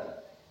few minutes.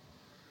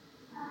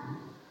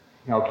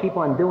 Now keep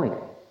on doing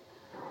it.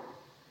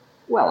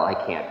 Well, I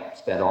can't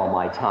spend all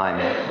my time.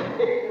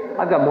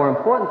 I've got more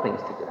important things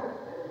to do.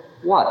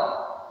 What?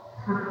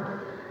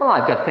 Well,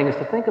 I've got things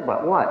to think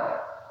about.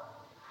 What?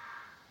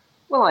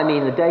 Well, I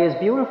mean, the day is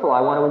beautiful.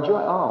 I want to enjoy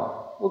it.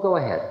 Oh, well, go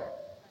ahead.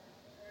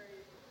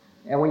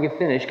 And when you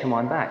finish, come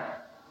on back.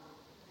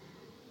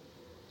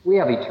 We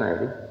have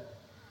eternity.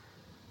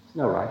 It's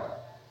no right.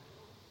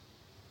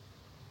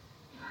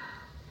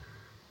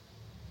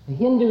 The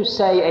Hindus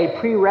say a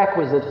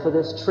prerequisite for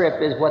this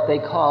trip is what they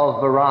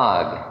call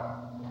virag.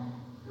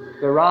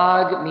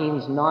 Virag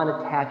means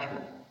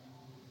non-attachment.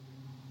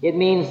 It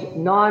means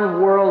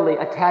non-worldly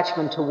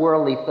attachment to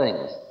worldly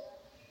things.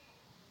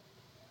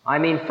 I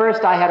mean,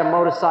 first I had a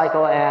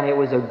motorcycle and it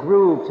was a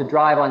groove to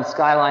drive on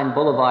Skyline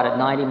Boulevard at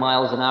 90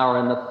 miles an hour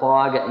in the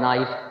fog at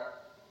night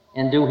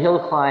and do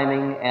hill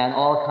climbing and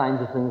all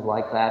kinds of things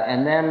like that.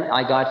 And then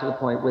I got to the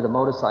point where the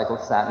motorcycle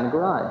sat in the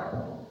garage.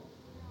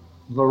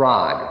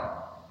 Virag.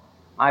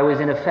 I was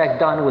in effect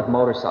done with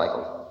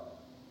motorcycles.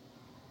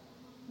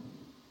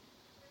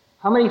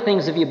 How many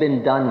things have you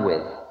been done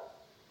with?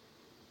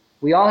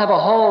 We all have a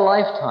whole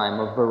lifetime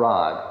of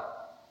virag,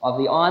 of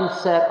the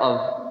onset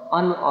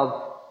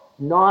of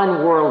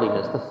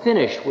non-worldliness, the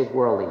finish with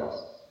worldliness.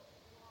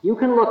 You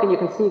can look and you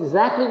can see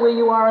exactly where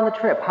you are on the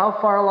trip. How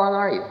far along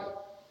are you?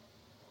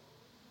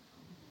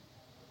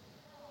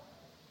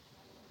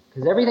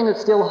 Because everything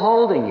that's still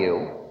holding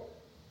you,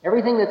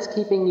 everything that's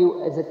keeping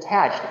you as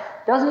attached,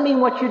 doesn't mean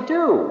what you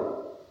do.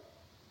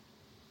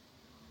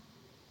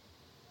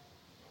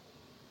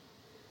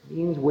 It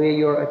means where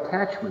your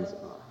attachments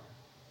are.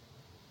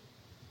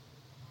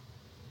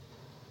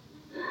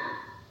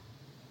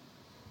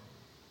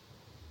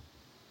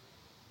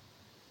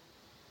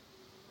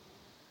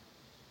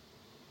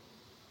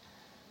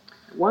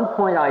 At one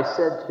point I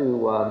said to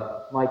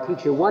my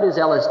teacher, what is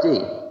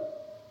LSD?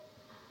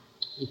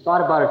 He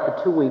thought about it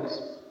for 2 weeks,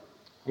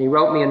 and he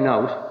wrote me a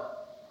note,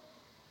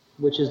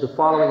 which is the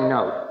following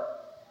note.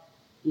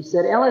 He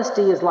said,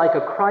 LSD is like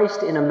a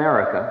Christ in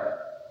America,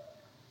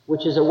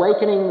 which is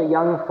awakening the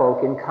young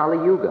folk in Kali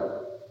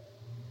Yuga.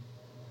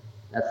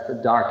 That's the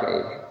dark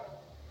age.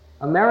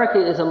 America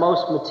is a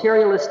most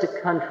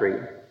materialistic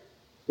country.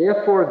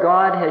 Therefore,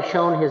 God has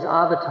shown his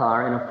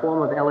avatar in a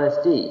form of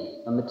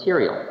LSD, a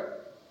material.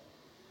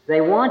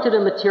 They wanted a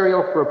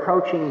material for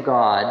approaching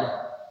God,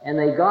 and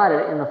they got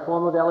it in the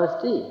form of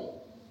LSD.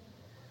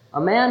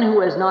 A man who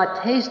has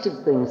not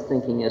tasted things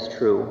thinking is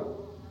true,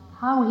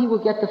 how he will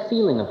get the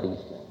feeling of these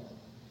things?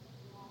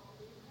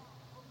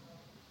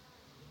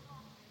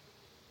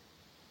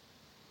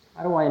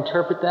 How do I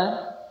interpret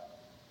that?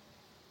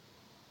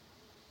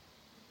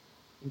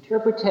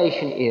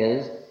 Interpretation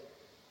is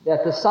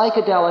that the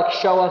psychedelics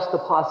show us the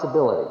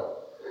possibility.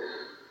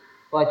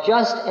 But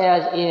just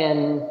as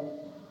in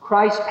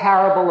Christ's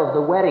parable of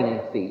the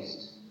wedding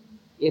feast,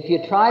 if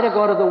you try to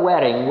go to the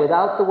wedding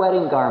without the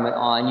wedding garment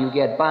on, you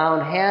get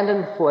bound hand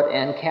and foot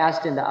and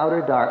cast into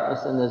outer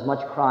darkness, and there's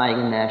much crying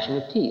and gnashing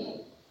of teeth.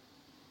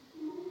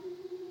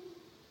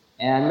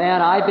 And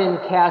man, I've been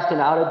cast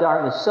into outer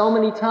darkness so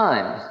many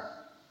times.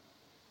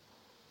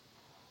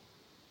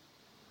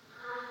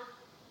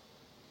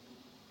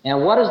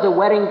 And what is the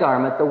wedding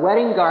garment? The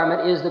wedding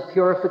garment is the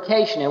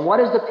purification. And what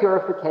is the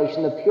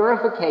purification? The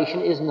purification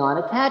is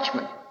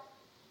non-attachment.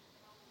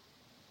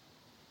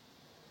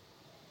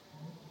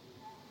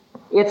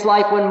 It's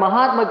like when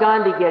Mahatma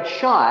Gandhi gets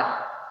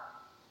shot,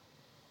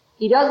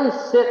 he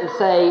doesn't sit and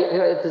say,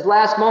 at his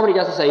last moment, he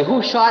doesn't say,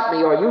 who shot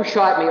me, or you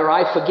shot me, or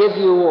I forgive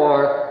you,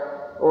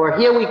 or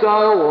here we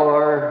go,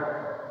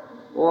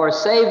 or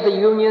save the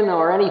Union,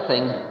 or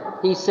anything.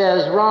 He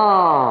says,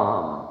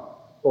 Ram.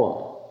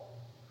 Boom.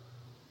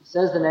 He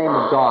says the name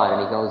of God,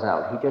 and he goes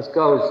out. He just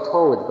goes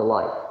towards the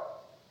light.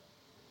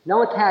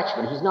 No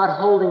attachment. He's not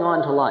holding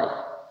on to life.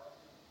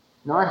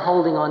 Not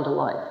holding on to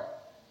life.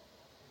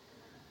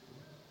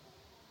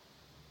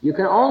 You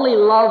can only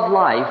love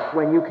life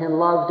when you can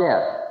love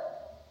death.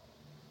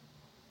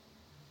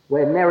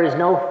 When there is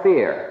no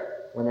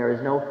fear. When there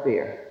is no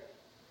fear.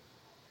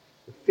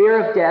 The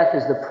fear of death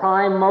is the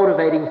prime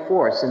motivating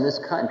force in this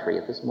country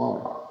at this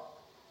moment.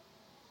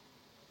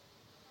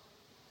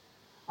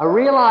 A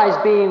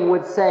realized being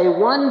would say,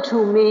 one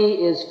to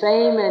me is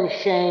fame and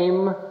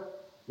shame,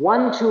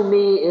 one to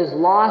me is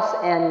loss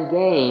and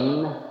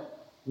gain,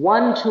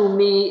 one to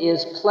me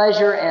is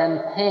pleasure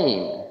and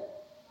pain.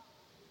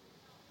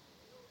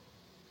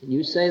 Can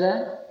you say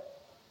that?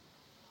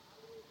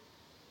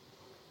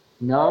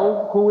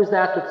 No? Who is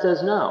that that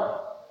says no?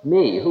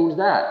 Me. Who's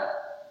that?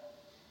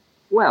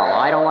 Well,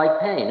 I don't like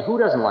pain. Who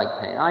doesn't like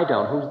pain? I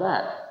don't. Who's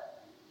that?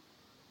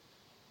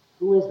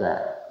 Who is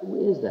that?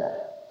 Who is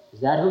that? Is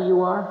that who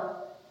you are?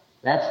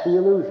 That's the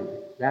illusion.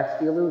 That's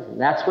the illusion.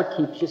 That's what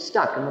keeps you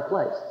stuck in the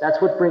place.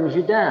 That's what brings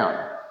you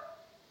down.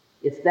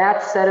 It's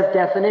that set of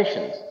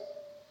definitions.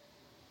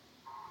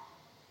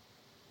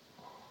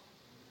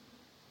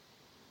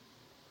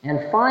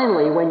 And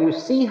finally, when you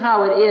see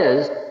how it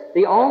is,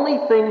 the only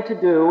thing to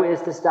do is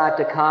to start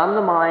to calm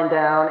the mind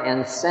down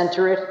and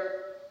center it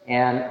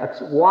and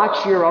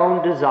watch your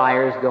own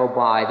desires go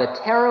by. The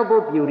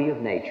terrible beauty of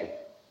nature.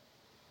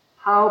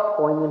 How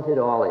poignant it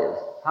all is.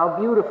 How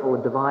beautiful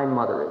a Divine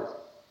Mother is.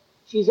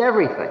 She's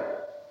everything.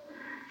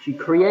 She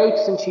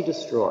creates and she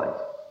destroys.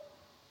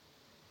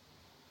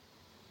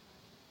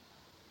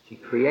 She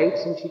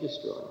creates and she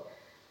destroys.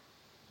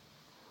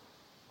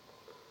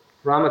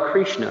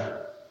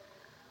 Ramakrishna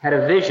had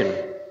a vision.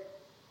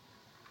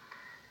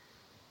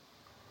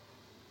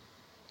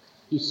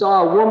 He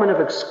saw a woman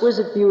of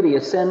exquisite beauty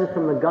ascend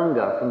from the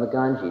Ganga, from the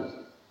Ganges,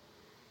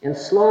 and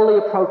slowly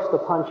approach the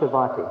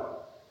Panchavati,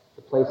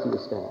 the place he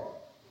was staying.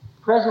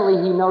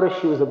 Presently, he noticed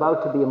she was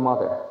about to be a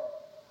mother.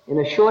 In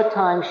a short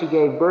time, she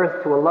gave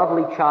birth to a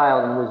lovely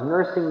child and was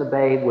nursing the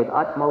babe with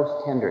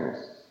utmost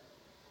tenderness.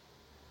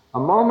 A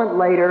moment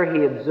later,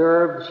 he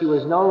observed she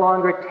was no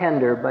longer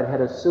tender, but had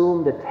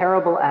assumed a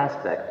terrible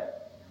aspect.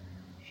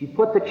 She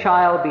put the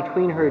child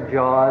between her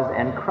jaws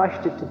and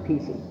crushed it to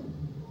pieces.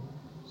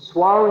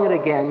 Swallowing it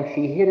again,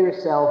 she hid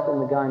herself in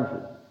the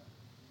Ganges.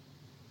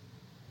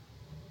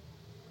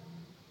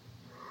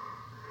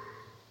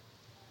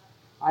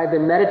 I've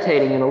been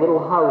meditating in a little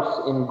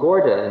house in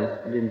Gorda,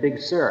 in Big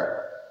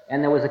Sur,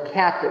 and there was a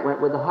cat that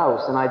went with the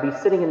house, and I'd be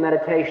sitting in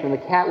meditation, and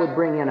the cat would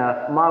bring in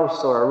a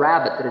mouse or a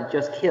rabbit that had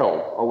just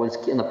killed, or was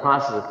in the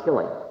process of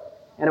killing,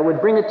 and it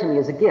would bring it to me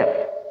as a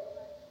gift.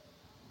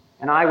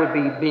 And I would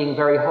be being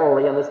very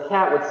holy, and this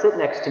cat would sit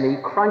next to me,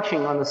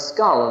 crunching on the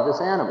skull of this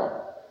animal.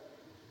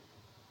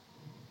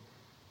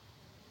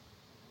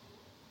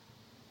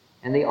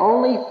 And the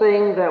only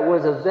thing that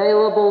was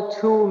available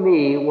to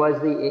me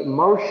was the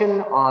emotion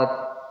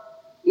of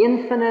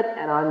infinite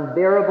and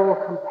unbearable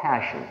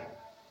compassion.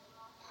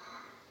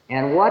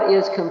 And what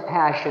is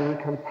compassion?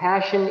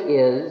 Compassion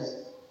is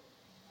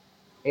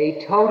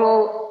a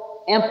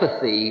total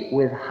empathy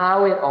with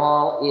how it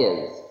all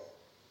is.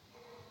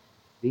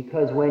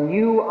 Because when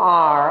you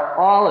are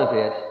all of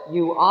it,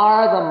 you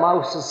are the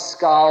mouse's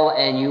skull,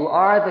 and you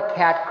are the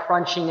cat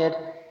crunching it,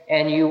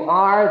 and you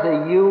are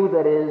the you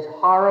that is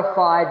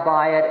horrified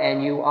by it,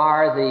 and you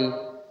are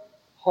the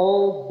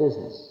whole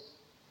business.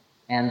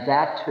 And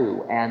that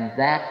too, and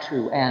that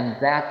too, and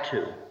that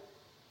too.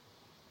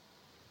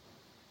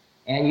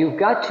 And you've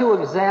got to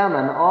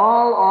examine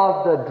all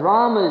of the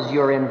dramas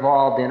you're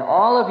involved in,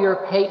 all of your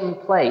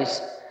patent place,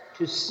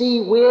 to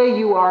see where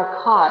you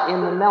are caught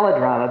in the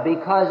melodrama.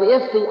 Because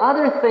if the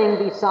other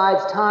thing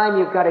besides time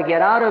you've got to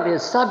get out of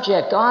is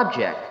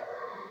subject-object,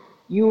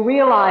 you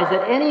realize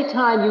that any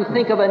time you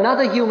think of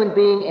another human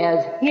being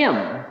as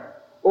him,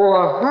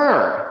 or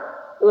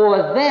her,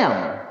 or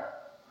them,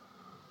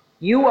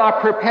 you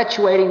are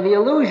perpetuating the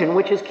illusion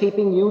which is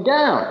keeping you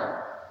down.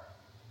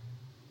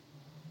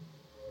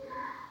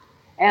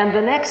 And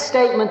the next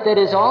statement that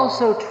is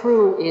also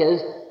true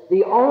is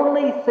the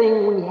only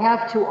thing we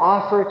have to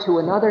offer to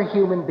another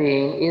human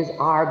being is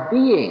our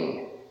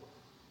being,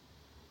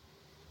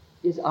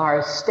 is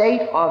our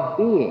state of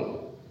being.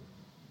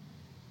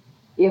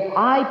 If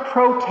I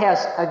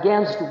protest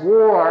against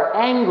war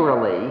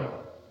angrily,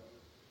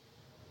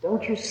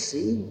 don't you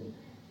see?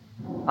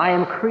 I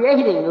am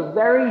creating the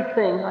very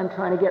thing I'm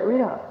trying to get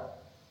rid of.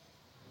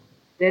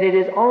 That it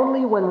is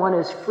only when one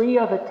is free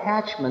of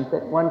attachment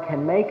that one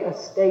can make a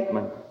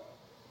statement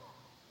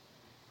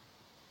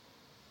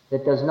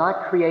that does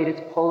not create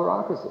its polar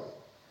opposite.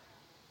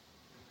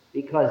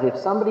 Because if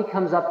somebody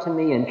comes up to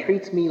me and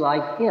treats me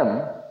like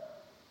him,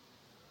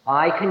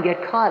 I can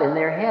get caught in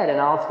their head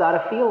and I'll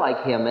start to feel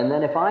like him. And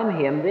then if I'm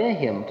him, they're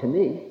him to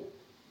me.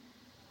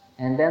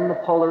 And then the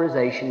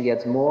polarization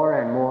gets more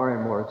and more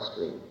and more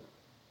extreme.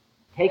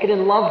 Take it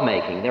in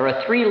lovemaking. There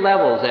are 3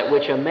 levels at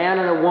which a man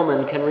and a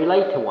woman can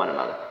relate to one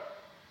another.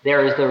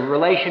 There is the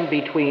relation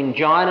between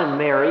John and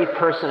Mary,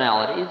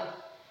 personalities.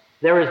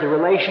 There is the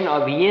relation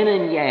of yin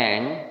and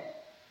yang,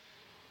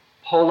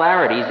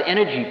 polarities,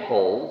 energy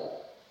poles.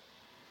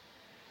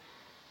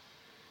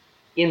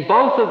 In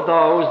both of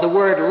those, the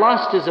word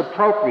lust is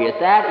appropriate.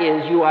 That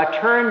is, you are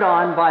turned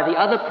on by the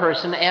other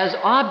person as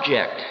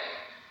object,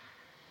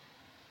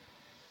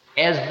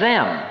 as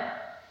them.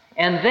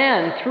 And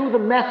then, through the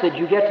method,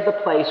 you get to the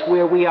place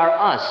where we are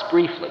us,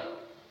 briefly.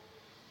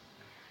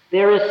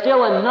 There is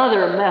still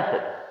another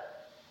method,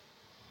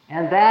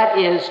 and that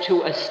is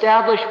to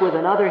establish with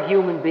another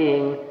human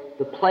being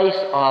the place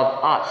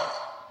of us.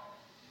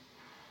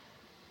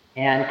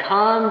 And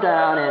calm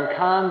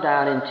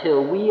down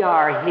until we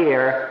are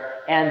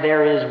here, and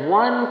there is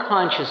one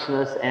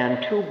consciousness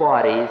and 2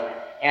 bodies,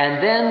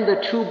 and then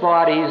the 2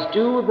 bodies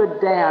do the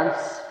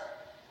dance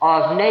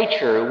of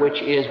nature,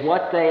 which is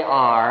what they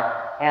are,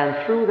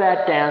 and through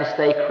that dance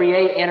they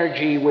create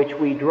energy which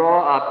we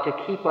draw up to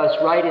keep us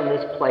right in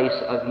this place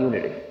of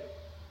unity.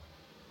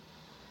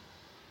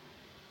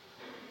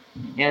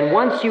 And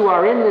once you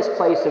are in this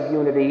place of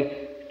unity,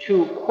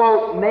 to,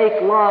 quote,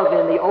 make love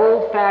in the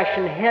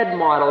old-fashioned head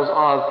models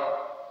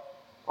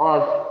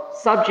of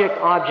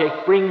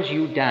subject-object brings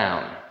you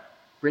down.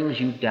 Brings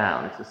you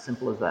down. It's as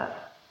simple as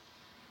that.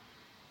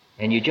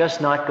 And you're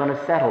just not going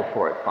to settle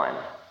for it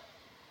finally.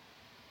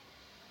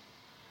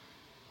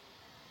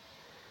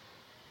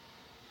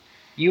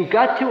 You've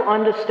got to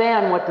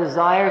understand what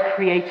desire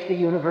creates the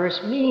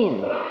universe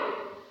means.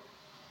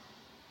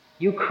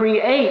 You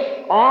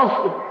create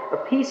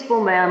a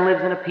peaceful man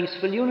lives in a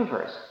peaceful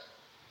universe.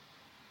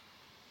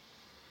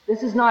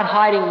 This is not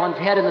hiding one's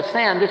head in the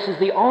sand. This is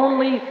the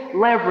only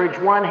leverage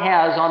one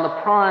has on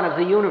the prawn of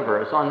the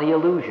universe, on the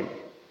illusion.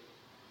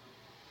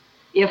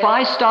 If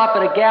I stop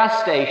at a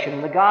gas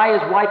station, the guy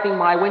is wiping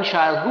my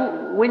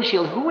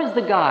windshield. Who is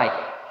the guy?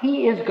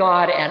 He is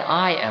God and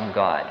I am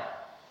God.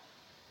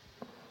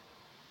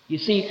 You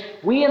see,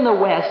 we in the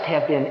West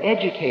have been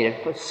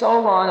educated for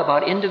so long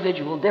about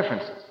individual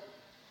differences.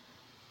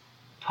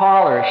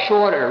 Taller,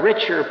 shorter,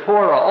 richer,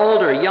 poorer,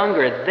 older,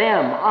 younger,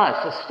 them,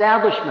 us,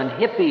 establishment,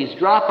 hippies,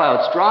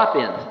 dropouts,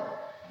 drop-ins.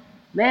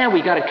 Man,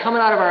 we got it coming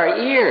out of our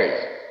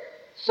ears.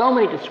 So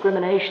many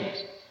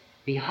discriminations.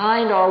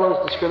 Behind all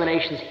those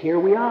discriminations, here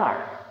we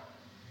are.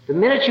 The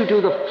minute you do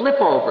the flip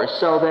over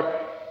so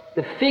that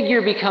the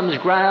figure becomes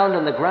ground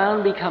and the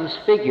ground becomes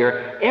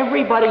figure,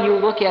 everybody you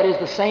look at is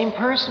the same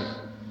person.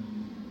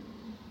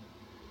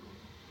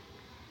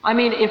 I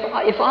mean,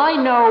 if I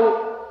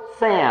know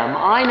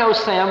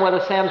Sam whether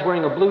Sam's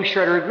wearing a blue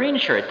shirt or a green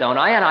shirt, don't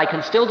I? And I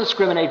can still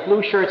discriminate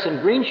blue shirts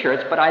and green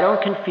shirts, but I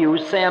don't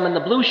confuse Sam in the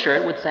blue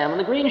shirt with Sam in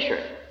the green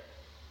shirt.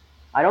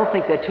 I don't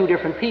think they're 2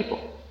 different people.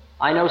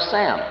 I know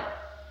Sam.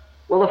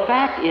 Well, the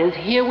fact is,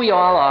 here we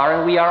all are,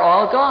 and we are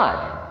all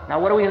God. Now,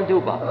 what are we going to do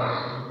about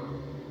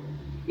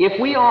it? If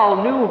we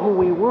all knew who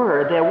we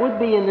were, there would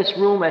be in this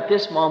room at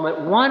this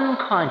moment one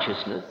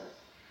consciousness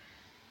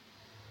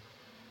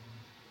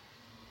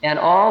and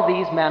all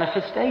these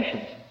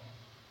manifestations.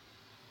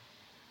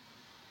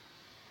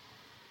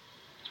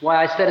 That's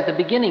why I said at the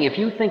beginning, if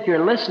you think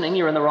you're listening,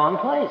 you're in the wrong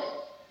place.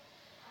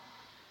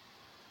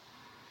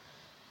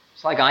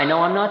 It's like, I know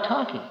I'm not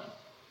talking.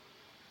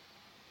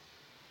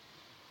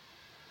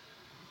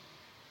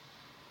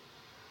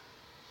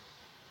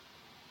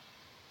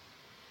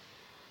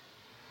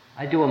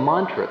 I do a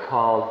mantra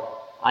called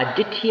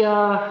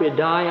Aditya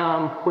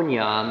Hridayam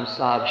Punyam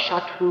Sav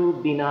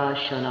Shatru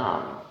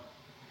Binashanam.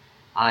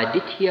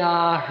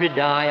 Aditya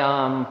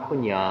Hridayam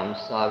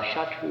Punyam Sav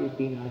Shatru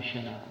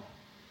Binashanam.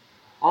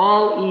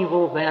 All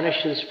evil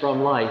vanishes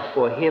from life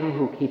for him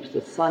who keeps the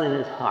sun in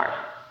his heart.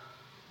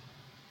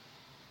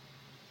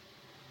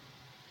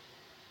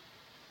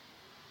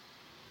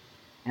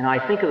 And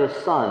I think of the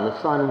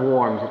sun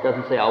warms. It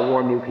doesn't say, I'll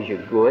warm you because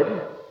you're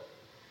good.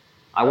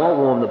 I won't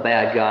warm the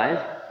bad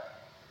guys.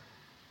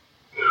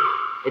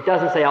 It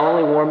doesn't say, I'll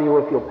only warm you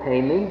if you'll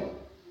pay me.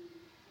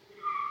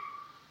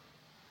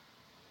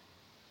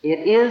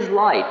 It is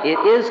light, it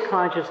is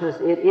consciousness,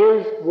 it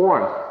is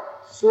warmth.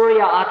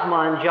 Surya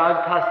Atman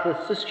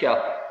Jagtasta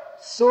Susya.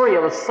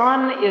 Surya, the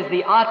sun, is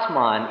the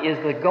Atman,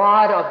 is the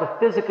God of the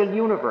physical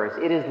universe.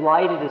 It is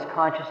light, it is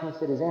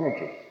consciousness, it is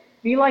energy.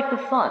 Be like the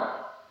sun.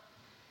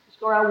 Just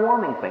go around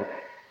warming things.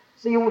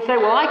 So you will say,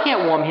 well, I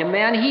can't warm him,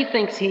 man. He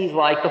thinks he's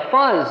like the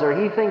fuzz, or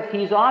he thinks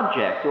he's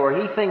object, or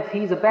he thinks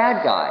he's a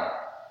bad guy.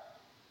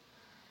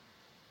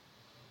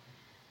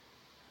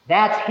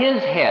 That's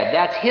his head.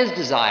 That's his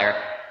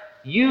desire.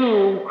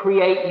 You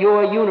create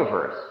your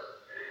universe.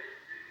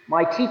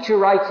 My teacher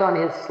writes on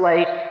his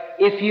slate,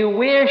 if you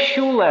wear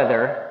shoe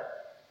leather,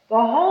 the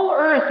whole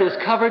earth is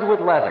covered with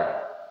leather.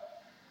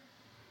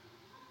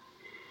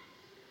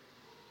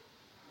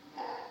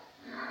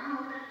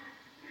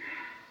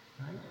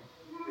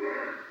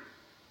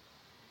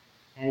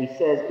 And he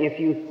says, if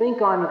you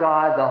think on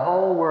God, the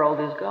whole world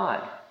is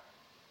God.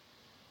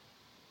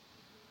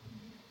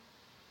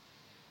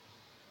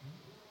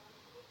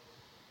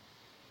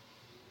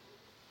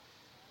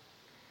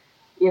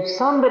 If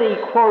somebody,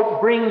 quote,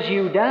 brings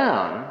you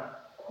down,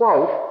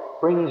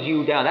 quote, brings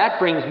you down, that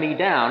brings me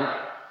down,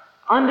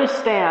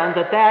 understand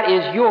that that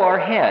is your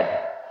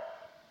head.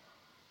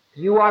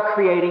 You are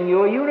creating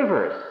your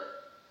universe.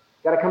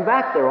 You've got to come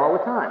back there all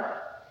the time.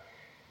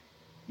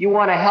 You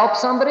want to help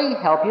somebody?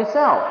 Help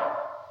yourself.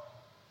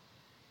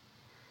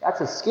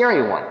 That's a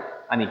scary one.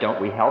 I mean, don't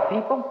we help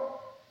people?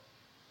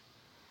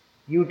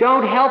 You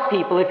don't help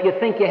people if you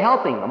think you're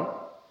helping them.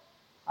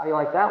 How do you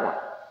like that one?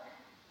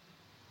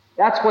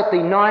 That's what the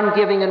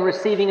non-giving and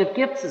receiving of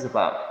gifts is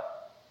about.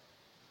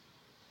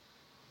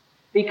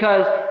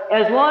 Because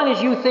as long as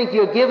you think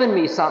you're giving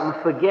me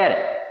something, forget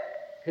it.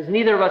 Because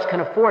neither of us can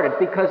afford it.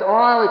 Because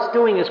all it's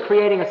doing is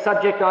creating a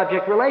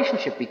subject-object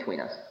relationship between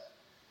us.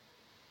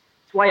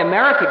 That's why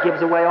America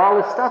gives away all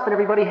this stuff and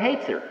everybody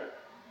hates her.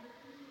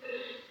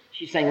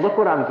 She's saying, look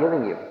what I'm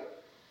giving you.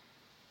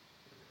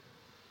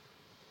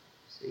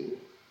 See?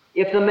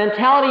 If the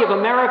mentality of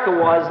America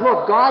was,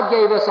 look, God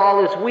gave us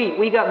all this wheat,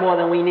 we got more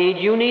than we need,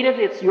 you need it,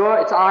 it's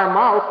our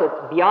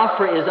mouth,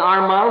 Biafra is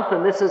our mouth,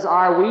 and this is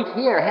our wheat,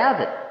 here, have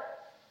it.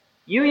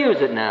 You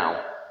use it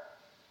now.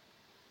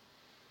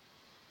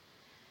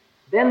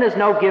 Then there's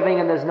no giving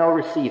and there's no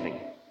receiving.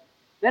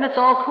 Then it's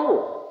all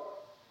cool.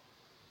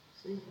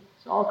 See?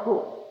 It's all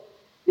cool.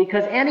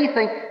 Because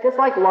anything, just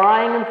like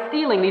lying and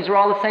stealing, these are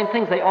all the same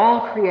things. They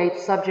all create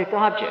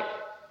subject-object.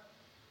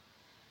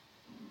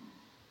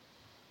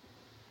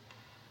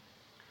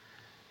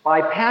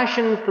 By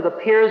passion for the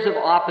pairs of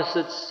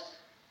opposites,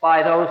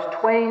 by those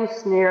twain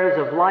snares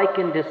of like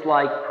and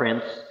dislike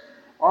prince,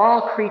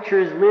 all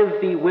creatures live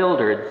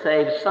bewildered,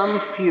 save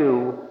some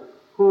few,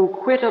 who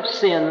quit of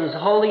sins,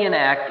 wholly in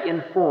act,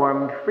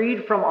 informed,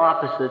 freed from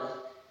opposites,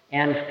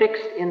 and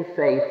fixed in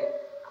faith,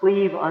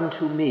 cleave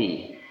unto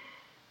me,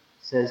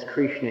 says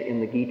Krishna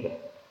in the Gita.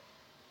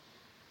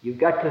 You've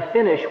got to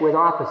finish with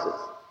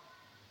opposites.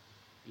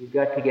 You've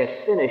got to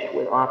get finished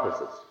with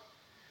opposites.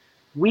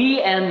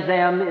 We and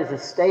them is a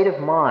state of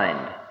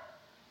mind.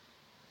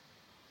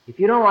 If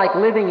you don't like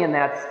living in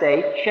that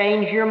state,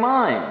 change your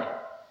mind.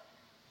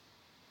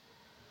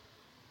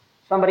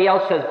 Somebody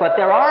else says, but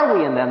there are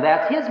we and them.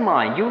 That's his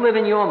mind. You live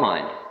in your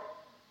mind.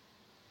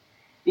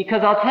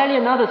 Because I'll tell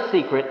you another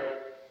secret.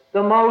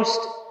 The most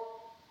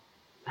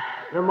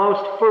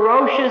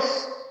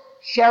ferocious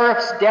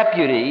sheriff's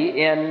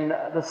deputy in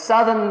the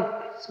southern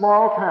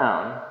small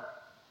town,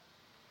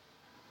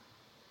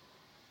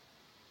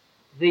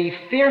 the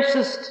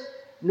fiercest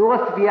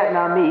North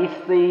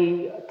Vietnamese,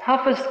 the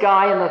toughest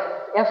guy in the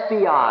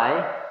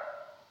FBI,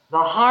 the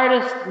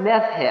hardest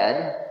meth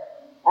head,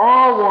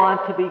 all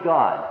want to be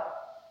God.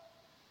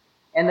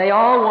 And they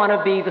all want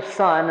to be the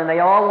sun, and they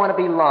all want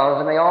to be love,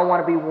 and they all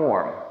want to be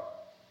warm.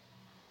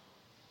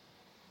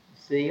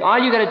 See, all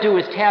you got to do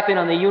is tap in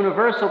on the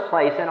universal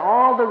place and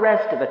all the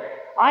rest of it.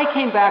 I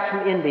came back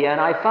from India,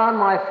 and I found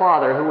my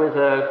father, who was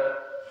a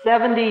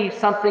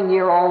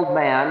 70-something-year-old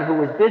man who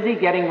was busy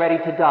getting ready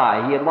to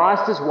die. He had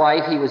lost his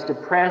wife. He was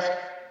depressed.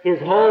 His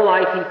whole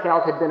life, he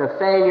felt, had been a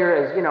failure.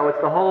 As you know,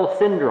 it's the whole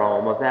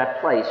syndrome of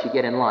that place you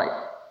get in life.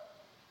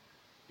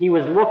 He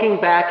was looking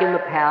back in the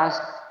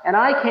past, and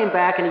I came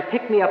back, and he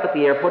picked me up at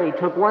the airport, and he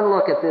took one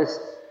look at this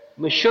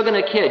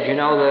Meshuggah kid, you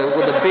know,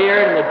 with the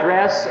beard and the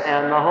dress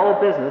and the whole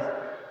business,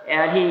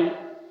 and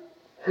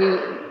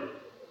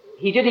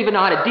he didn't even know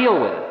how to deal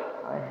with it.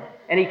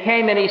 And he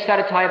came in, he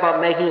started talking about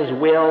making his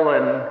will,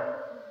 and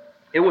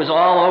it was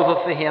all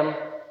over for him.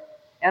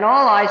 And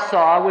all I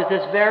saw was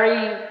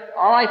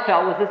all I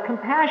felt was this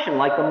compassion,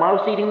 like the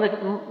mouse eating the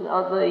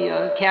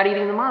cat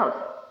eating the mouse.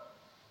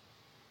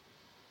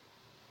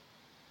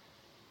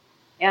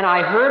 And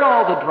I heard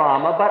all the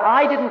drama, but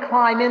I didn't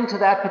climb into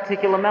that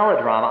particular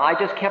melodrama. I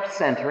just kept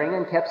centering,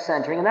 and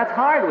that's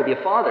hard with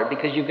your father,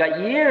 because you've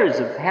got years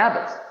of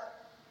habits.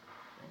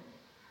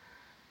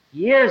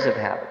 Years of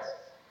habits.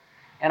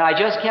 And I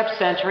just kept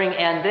centering,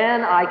 and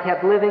then I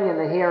kept living in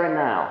the here and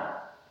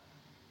now.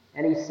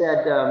 And he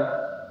said,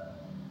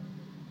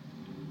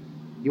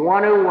 you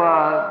want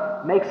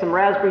to make some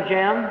raspberry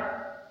jam?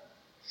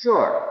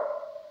 Sure.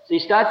 So he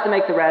starts to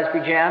make the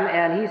raspberry jam,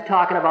 and he's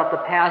talking about the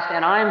past,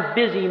 and I'm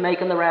busy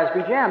making the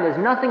raspberry jam. There's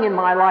nothing in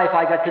my life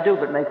I got to do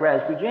but make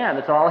raspberry jam.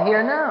 It's all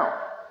here now.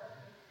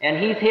 And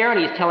he's here, and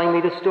he's telling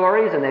me the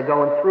stories, and they're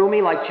going through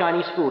me like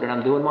Chinese food, and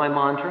I'm doing my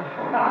mantra,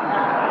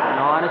 and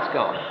on it's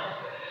going.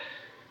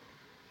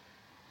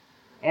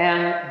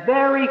 And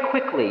very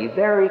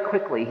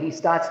quickly, he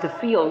starts to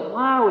feel,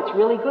 wow, it's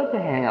really good to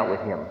hang out with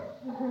him.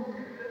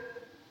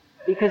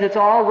 Because it's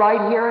all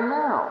right here and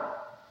now.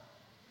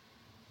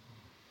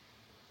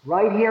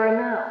 Right here and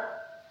now.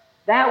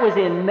 That was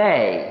in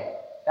May.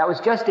 That was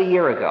just a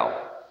year ago.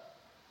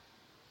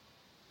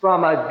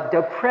 From a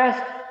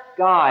depressed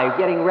guy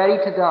getting ready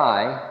to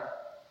die,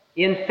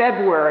 in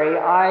February,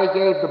 I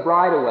gave the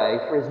bride away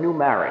for his new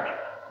marriage.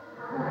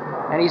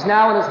 And he's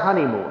now in his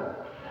honeymoon.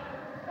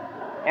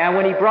 And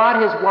when he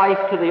brought his wife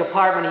to the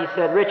apartment, he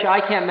said, Rich,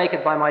 I can't make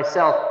it by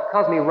myself. He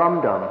calls me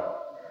rum-dum.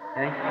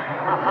 Okay?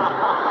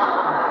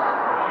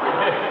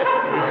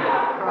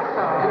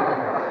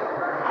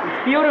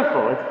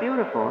 It's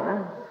beautiful.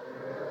 Huh?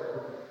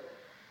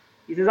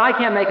 He says, I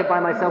can't make it by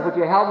myself. Would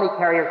you help me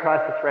carry her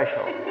across the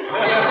threshold?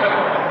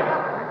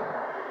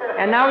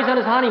 And now he's on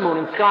his honeymoon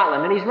in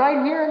Scotland, and he's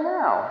right here and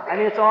now. I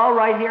mean, it's all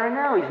right here and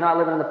now. He's not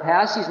living in the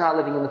past. He's not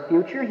living in the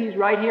future. He's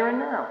right here and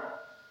now.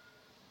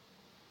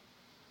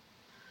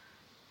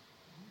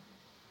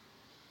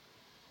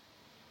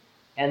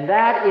 And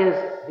that is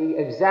the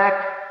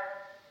exact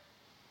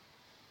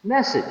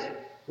message.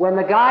 When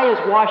the guy is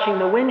washing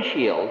the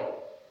windshield,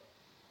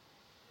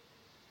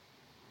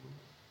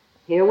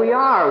 here we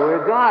are,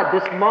 we're God.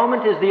 This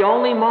moment is the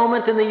only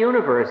moment in the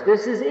universe.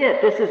 This is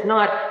it. This is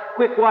not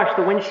quick wash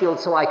the windshield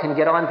so I can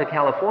get on to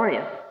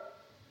California.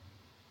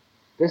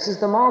 This is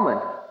the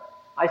moment.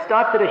 I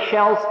stopped at a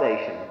Shell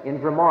station in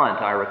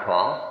Vermont, I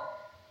recall.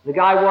 The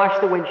guy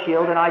washed the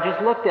windshield, and I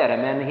just looked at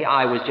him, and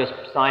I was just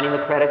signing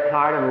the credit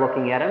card and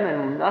looking at him,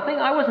 and nothing.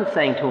 I wasn't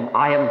saying to him,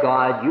 I am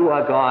God, you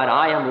are God,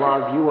 I am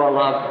love, you are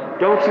love.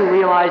 Don't you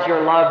realize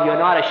you're love? You're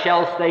not a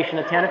Shell station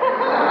attendant.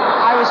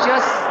 I was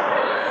just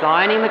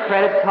signing the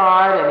credit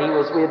card, and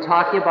we were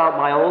talking about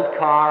my old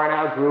car and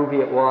how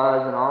groovy it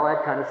was and all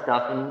that kind of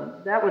stuff,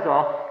 and that was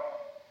all.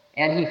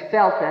 And he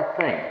felt that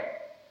thing.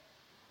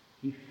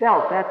 He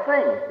felt that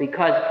thing,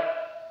 because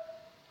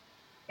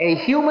a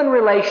human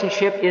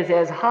relationship is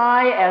as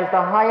high as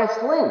the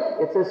highest link.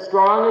 It's as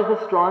strong as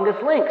the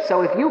strongest link.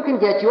 So if you can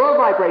get your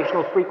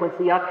vibrational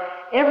frequency up,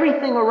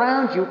 everything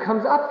around you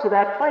comes up to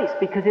that place,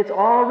 because it's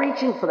all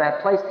reaching for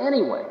that place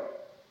anyway.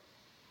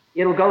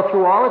 It'll go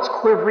through all its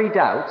quivery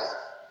doubts,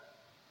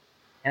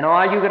 and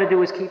all you got to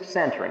do is keep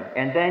centering,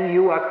 and then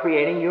you are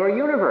creating your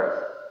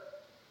universe.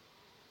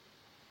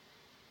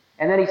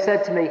 And then he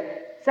said to me,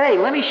 say,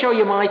 let me show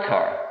you my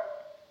car.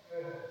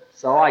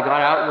 So I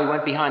got out and we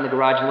went behind the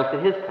garage and looked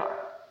at his car.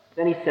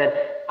 Then he said,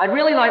 I'd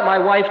really like my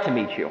wife to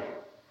meet you.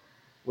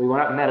 We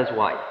went up and met his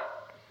wife.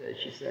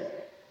 She said,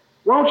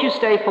 won't you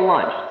stay for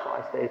lunch? So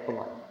I stayed for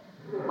lunch.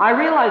 I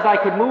realized I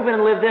could move in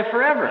and live there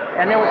forever.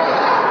 And there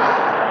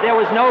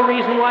was no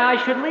reason why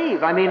I should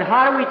leave. I mean,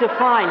 how do we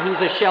define he's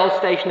a Shell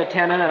station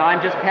attendant and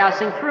I'm just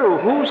passing through?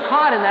 Who's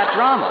caught in that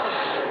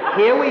drama?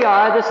 Here we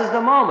are, this is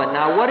the moment.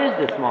 Now, what is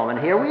this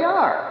moment? Here we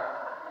are.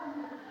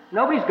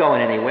 Nobody's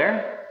going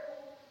anywhere.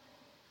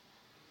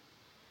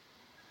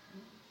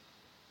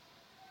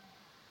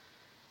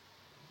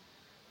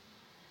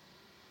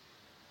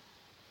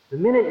 The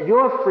minute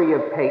you're free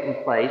of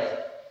patent place,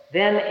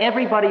 then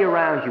everybody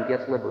around you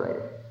gets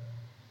liberated.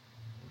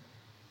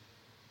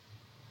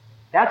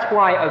 That's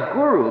why a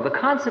guru, the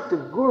concept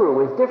of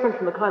guru, is different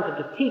from the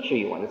concept of teacher,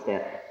 you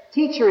understand.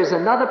 Teacher is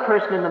another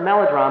person in the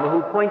melodrama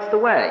who points the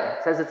way,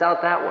 says it's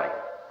out that way.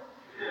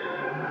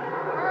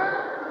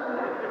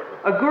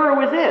 A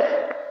guru is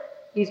it.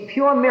 He's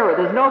pure mirror.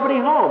 There's nobody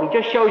home. He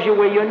just shows you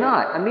where you're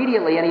not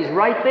immediately, and he's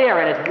right there,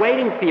 and it's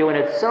waiting for you, and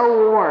it's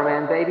so warm,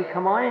 and baby,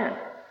 come on in.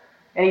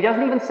 And he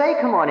doesn't even say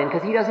come on in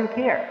because he doesn't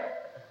care.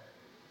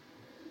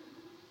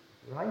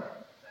 Right?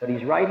 But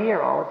he's right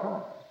here all the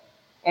time.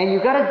 And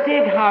you've got to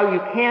dig how you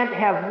can't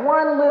have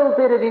one little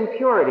bit of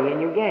impurity in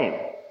your game.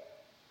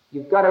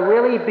 You've got to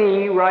really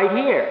be right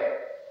here.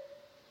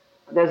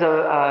 There's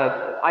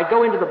I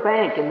go into the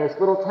bank in this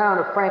little town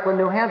of Franklin,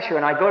 New Hampshire,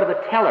 and I go to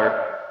the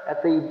teller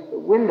at the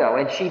window,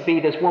 and she'd be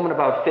this woman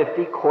about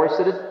 50,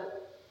 corseted,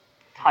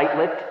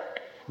 tight-lipped,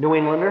 New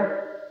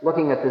Englander,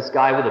 looking at this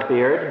guy with a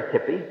beard, a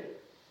hippie.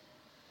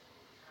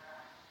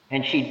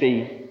 And she'd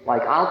be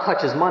like, I'll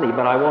touch his money,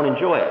 but I won't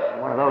enjoy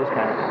it. One of those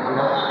kind of things, you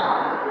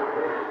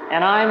know?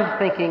 And I'm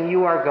thinking,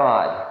 you are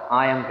God.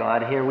 I am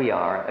God. Here we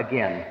are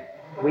again.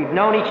 We've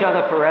known each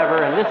other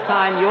forever, and this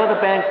time you're the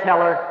bank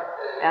teller,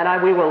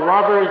 and we were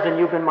lovers, and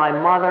you've been my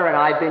mother, and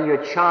I've been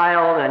your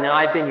child, and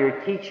I've been your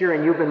teacher,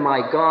 and you've been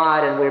my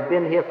God, and we've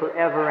been here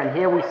forever, and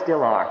here we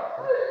still are.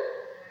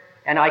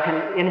 And I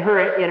can, in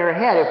her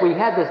head, if we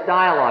had this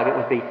dialogue, it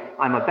would be,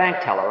 I'm a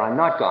bank teller, I'm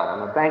not God,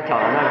 I'm a bank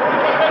teller, I'm not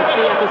God. But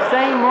see, at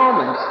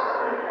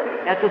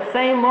the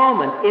same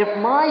moment, if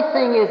my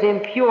thing is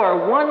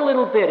impure one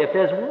little bit, if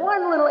there's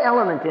one little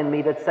element in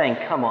me that's saying,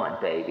 come on,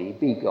 baby,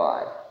 be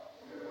God,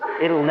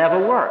 it'll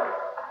never work.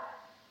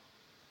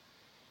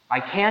 I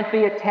can't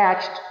be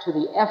attached to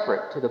the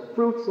effort, to the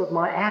fruits of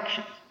my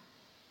actions.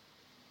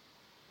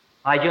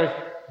 I just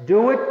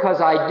do it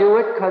because I do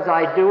it, because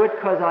I do it,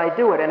 because I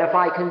do it. And if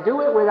I can do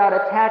it without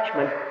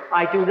attachment,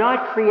 I do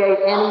not create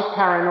any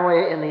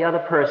paranoia in the other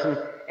person.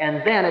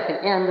 And then at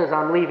the end, as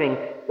I'm leaving,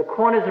 the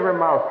corners of her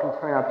mouth can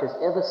turn up just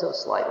ever so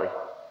slightly.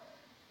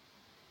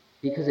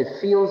 Because it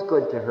feels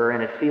good to her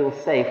and it feels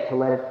safe to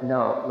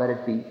let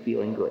it be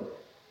feeling good.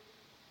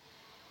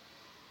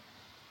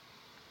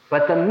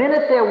 But the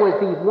minute there would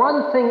be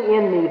one thing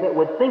in me that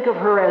would think of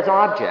her as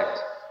object,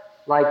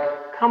 like,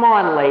 come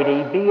on,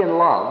 lady, be in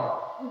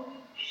love,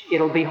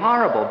 it'll be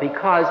horrible,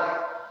 because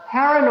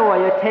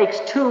paranoia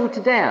takes two to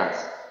dance.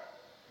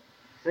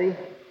 See?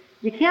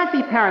 You can't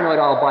be paranoid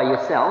all by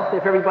yourself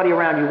if everybody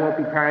around you won't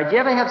be paranoid. Do you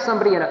ever have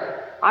somebody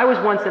I was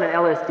once in an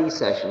LSD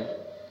session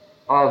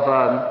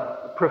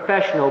of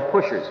professional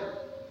pushers.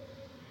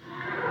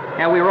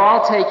 And we were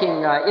all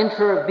taking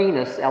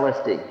intravenous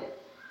LSD.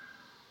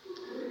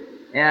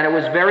 And it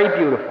was very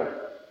beautiful.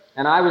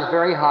 And I was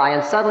very high,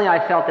 and suddenly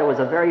I felt there was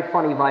a very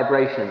funny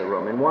vibration in the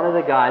room, and one of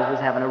the guys was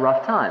having a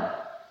rough time.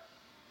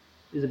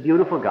 He was a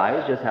beautiful guy,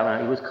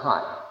 he was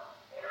caught.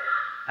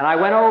 And I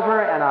went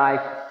over and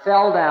I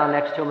fell down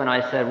next to him and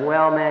I said,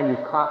 well, man,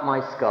 you've caught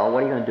my skull,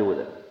 what are you going to do with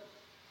it?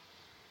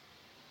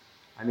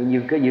 I mean,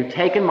 you've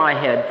taken my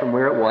head from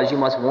where it was, you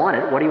must want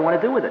it, what do you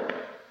want to do with it?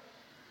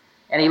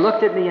 And he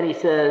looked at me and he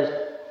says,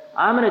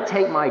 I'm going to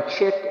take my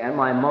chick and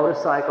my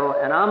motorcycle,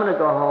 and I'm going to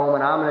go home,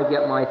 and I'm going to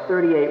get my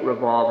 .38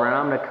 revolver, and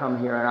I'm going to come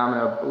here, and I'm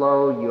going to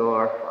blow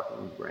your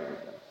fucking brains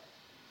out.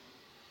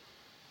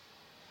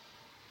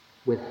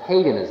 With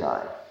hate in his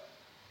eye.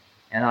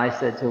 And I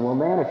said to him, well,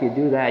 man, if you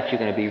do that, you're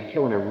going to be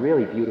killing a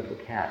really beautiful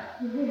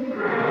cat.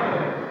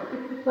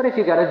 But if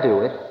you got to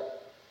do it,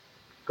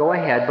 go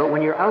ahead. But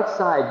when you're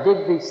outside,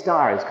 dig these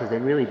stars, because they're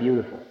really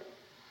beautiful.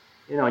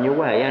 You know, in your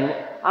way. And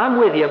I'm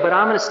with you, but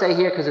I'm going to stay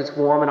here because it's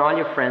warm and all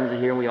your friends are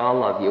here and we all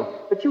love you.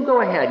 But you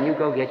go ahead and you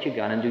go get your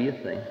gun and do your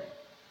thing.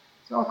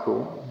 It's all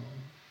cool.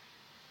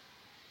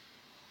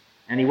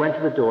 And he went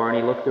to the door and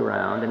he looked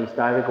around and he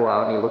started to go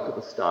out and he looked at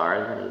the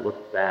stars and he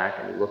looked back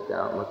and he looked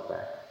out and looked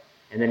back.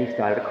 And then he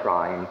started to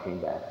cry and he came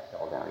back and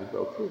fell down. He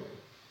broke through.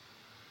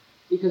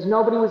 Because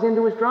nobody was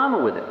into his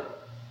drama with him.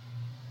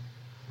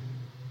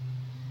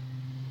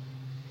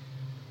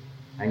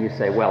 And you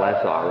say, well,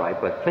 that's all right,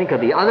 but think of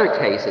the other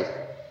cases.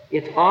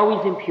 It's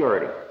always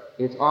impurity.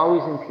 It's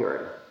always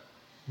impurity.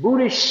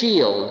 Buddha's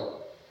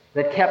shield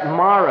that kept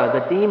Mara,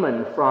 the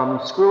demon,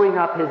 from screwing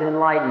up his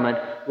enlightenment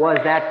was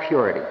that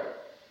purity.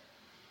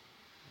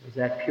 It was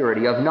that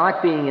purity of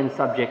not being in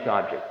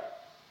subject-object.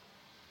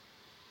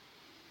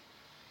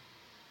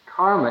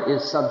 Karma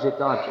is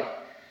subject-object.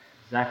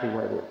 Exactly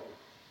what it is.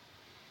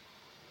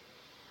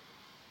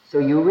 So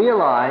you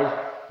realize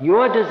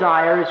your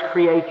desires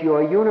create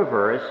your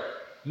universe.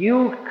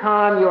 You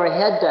calm your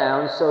head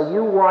down so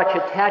you watch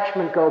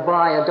attachment go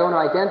by and don't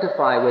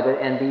identify with it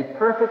and be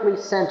perfectly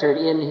centered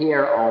in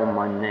here. Om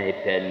Mani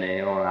Padme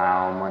Hum,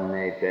 Om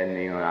Mani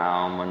Padme Hum,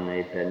 Om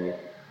Mani Padme Hum.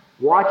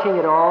 Watching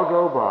it all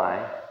go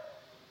by.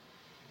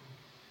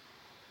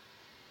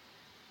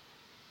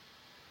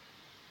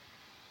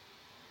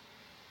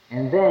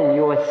 And then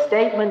your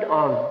statement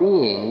of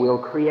being will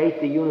create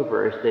the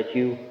universe that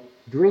you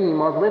dream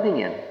of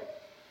living in.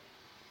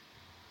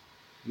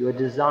 Your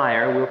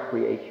desire will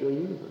create your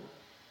universe.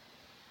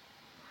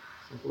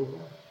 Simple as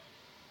that.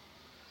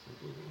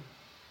 Simple as that.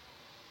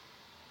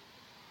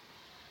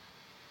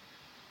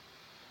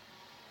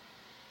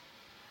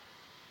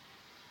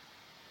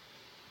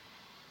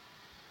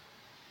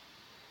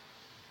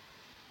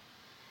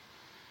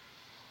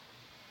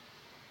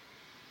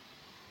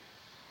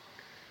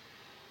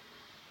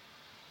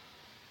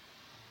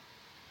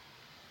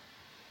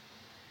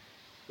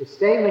 The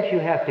statement you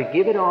have to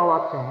give it all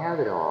up to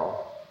have it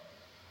all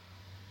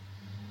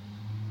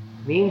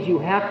means you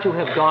have to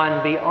have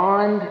gone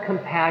beyond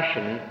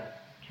compassion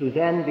to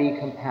then be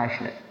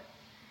compassionate.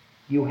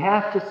 You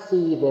have to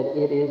see that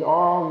it is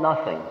all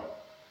nothing.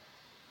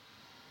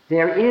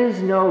 There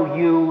is no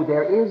you,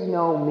 there is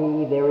no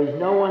me, there is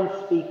no one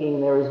speaking,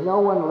 there is no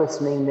one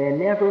listening, there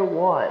never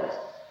was.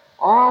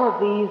 All of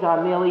these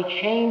are merely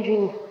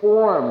changing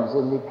forms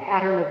in the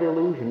pattern of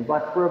illusion,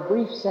 but for a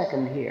brief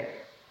second here.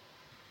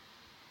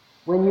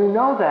 When you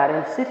know that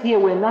and sit here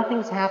where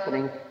nothing's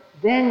happening,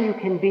 then you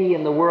can be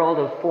in the world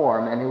of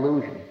form and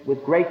illusion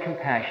with great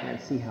compassion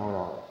and see how it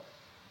all is.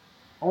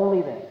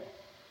 Only then.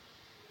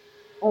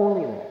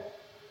 Only then.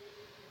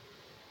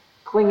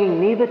 Clinging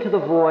neither to the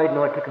void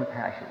nor to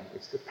compassion.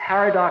 It's the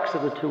paradox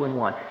of the two in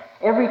one.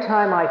 Every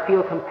time I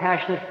feel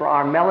compassionate for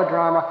our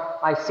melodrama,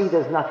 I see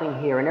there's nothing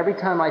here. And every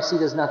time I see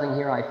there's nothing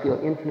here, I feel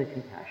infinite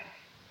compassion.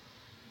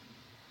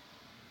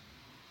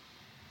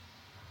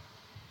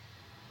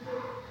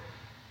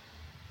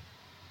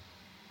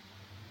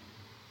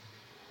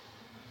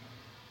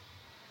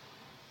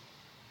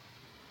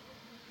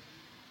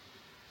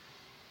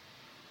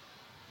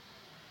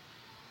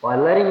 By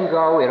letting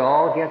go, it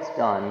all gets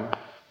done.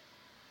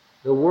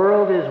 The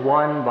world is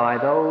won by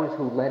those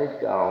who let it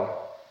go.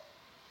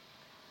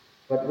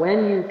 But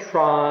when you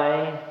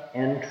try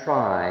and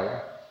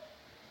try,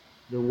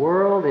 the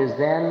world is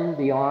then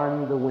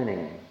beyond the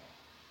winning.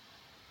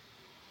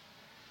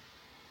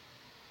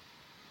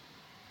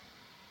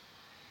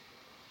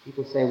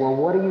 People say, well,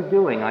 what are you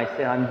doing? I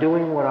say, I'm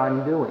doing what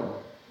I'm doing.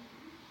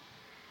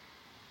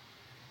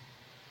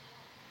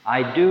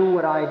 I do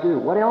what I do.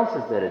 What else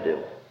is there to do?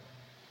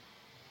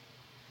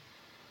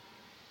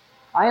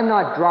 I am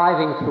not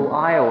driving through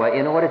Iowa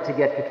in order to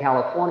get to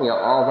California,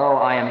 although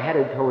I am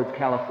headed towards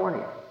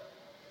California.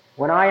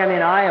 When I am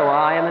in Iowa,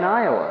 I am in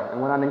Iowa.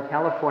 And when I'm in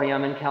California,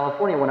 I'm in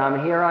California. When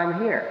I'm here,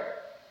 I'm here.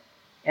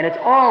 And it's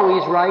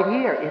always right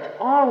here. It's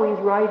always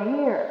right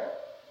here.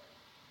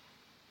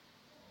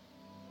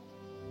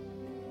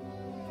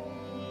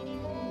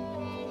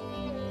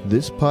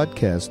 This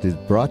podcast is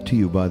brought to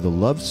you by the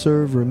Love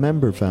Serve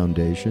Remember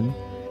Foundation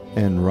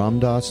and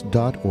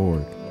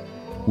ramdas.org.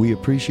 We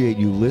appreciate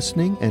you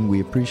listening, and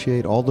we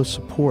appreciate all the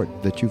support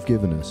that you've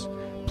given us.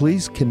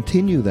 Please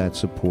continue that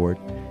support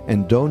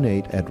and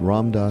donate at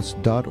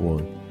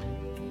ramdas.org.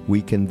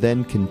 We can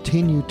then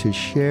continue to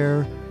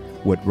share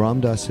what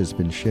Ram Dass has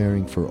been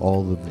sharing for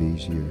all of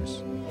these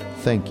years.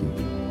 Thank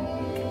you.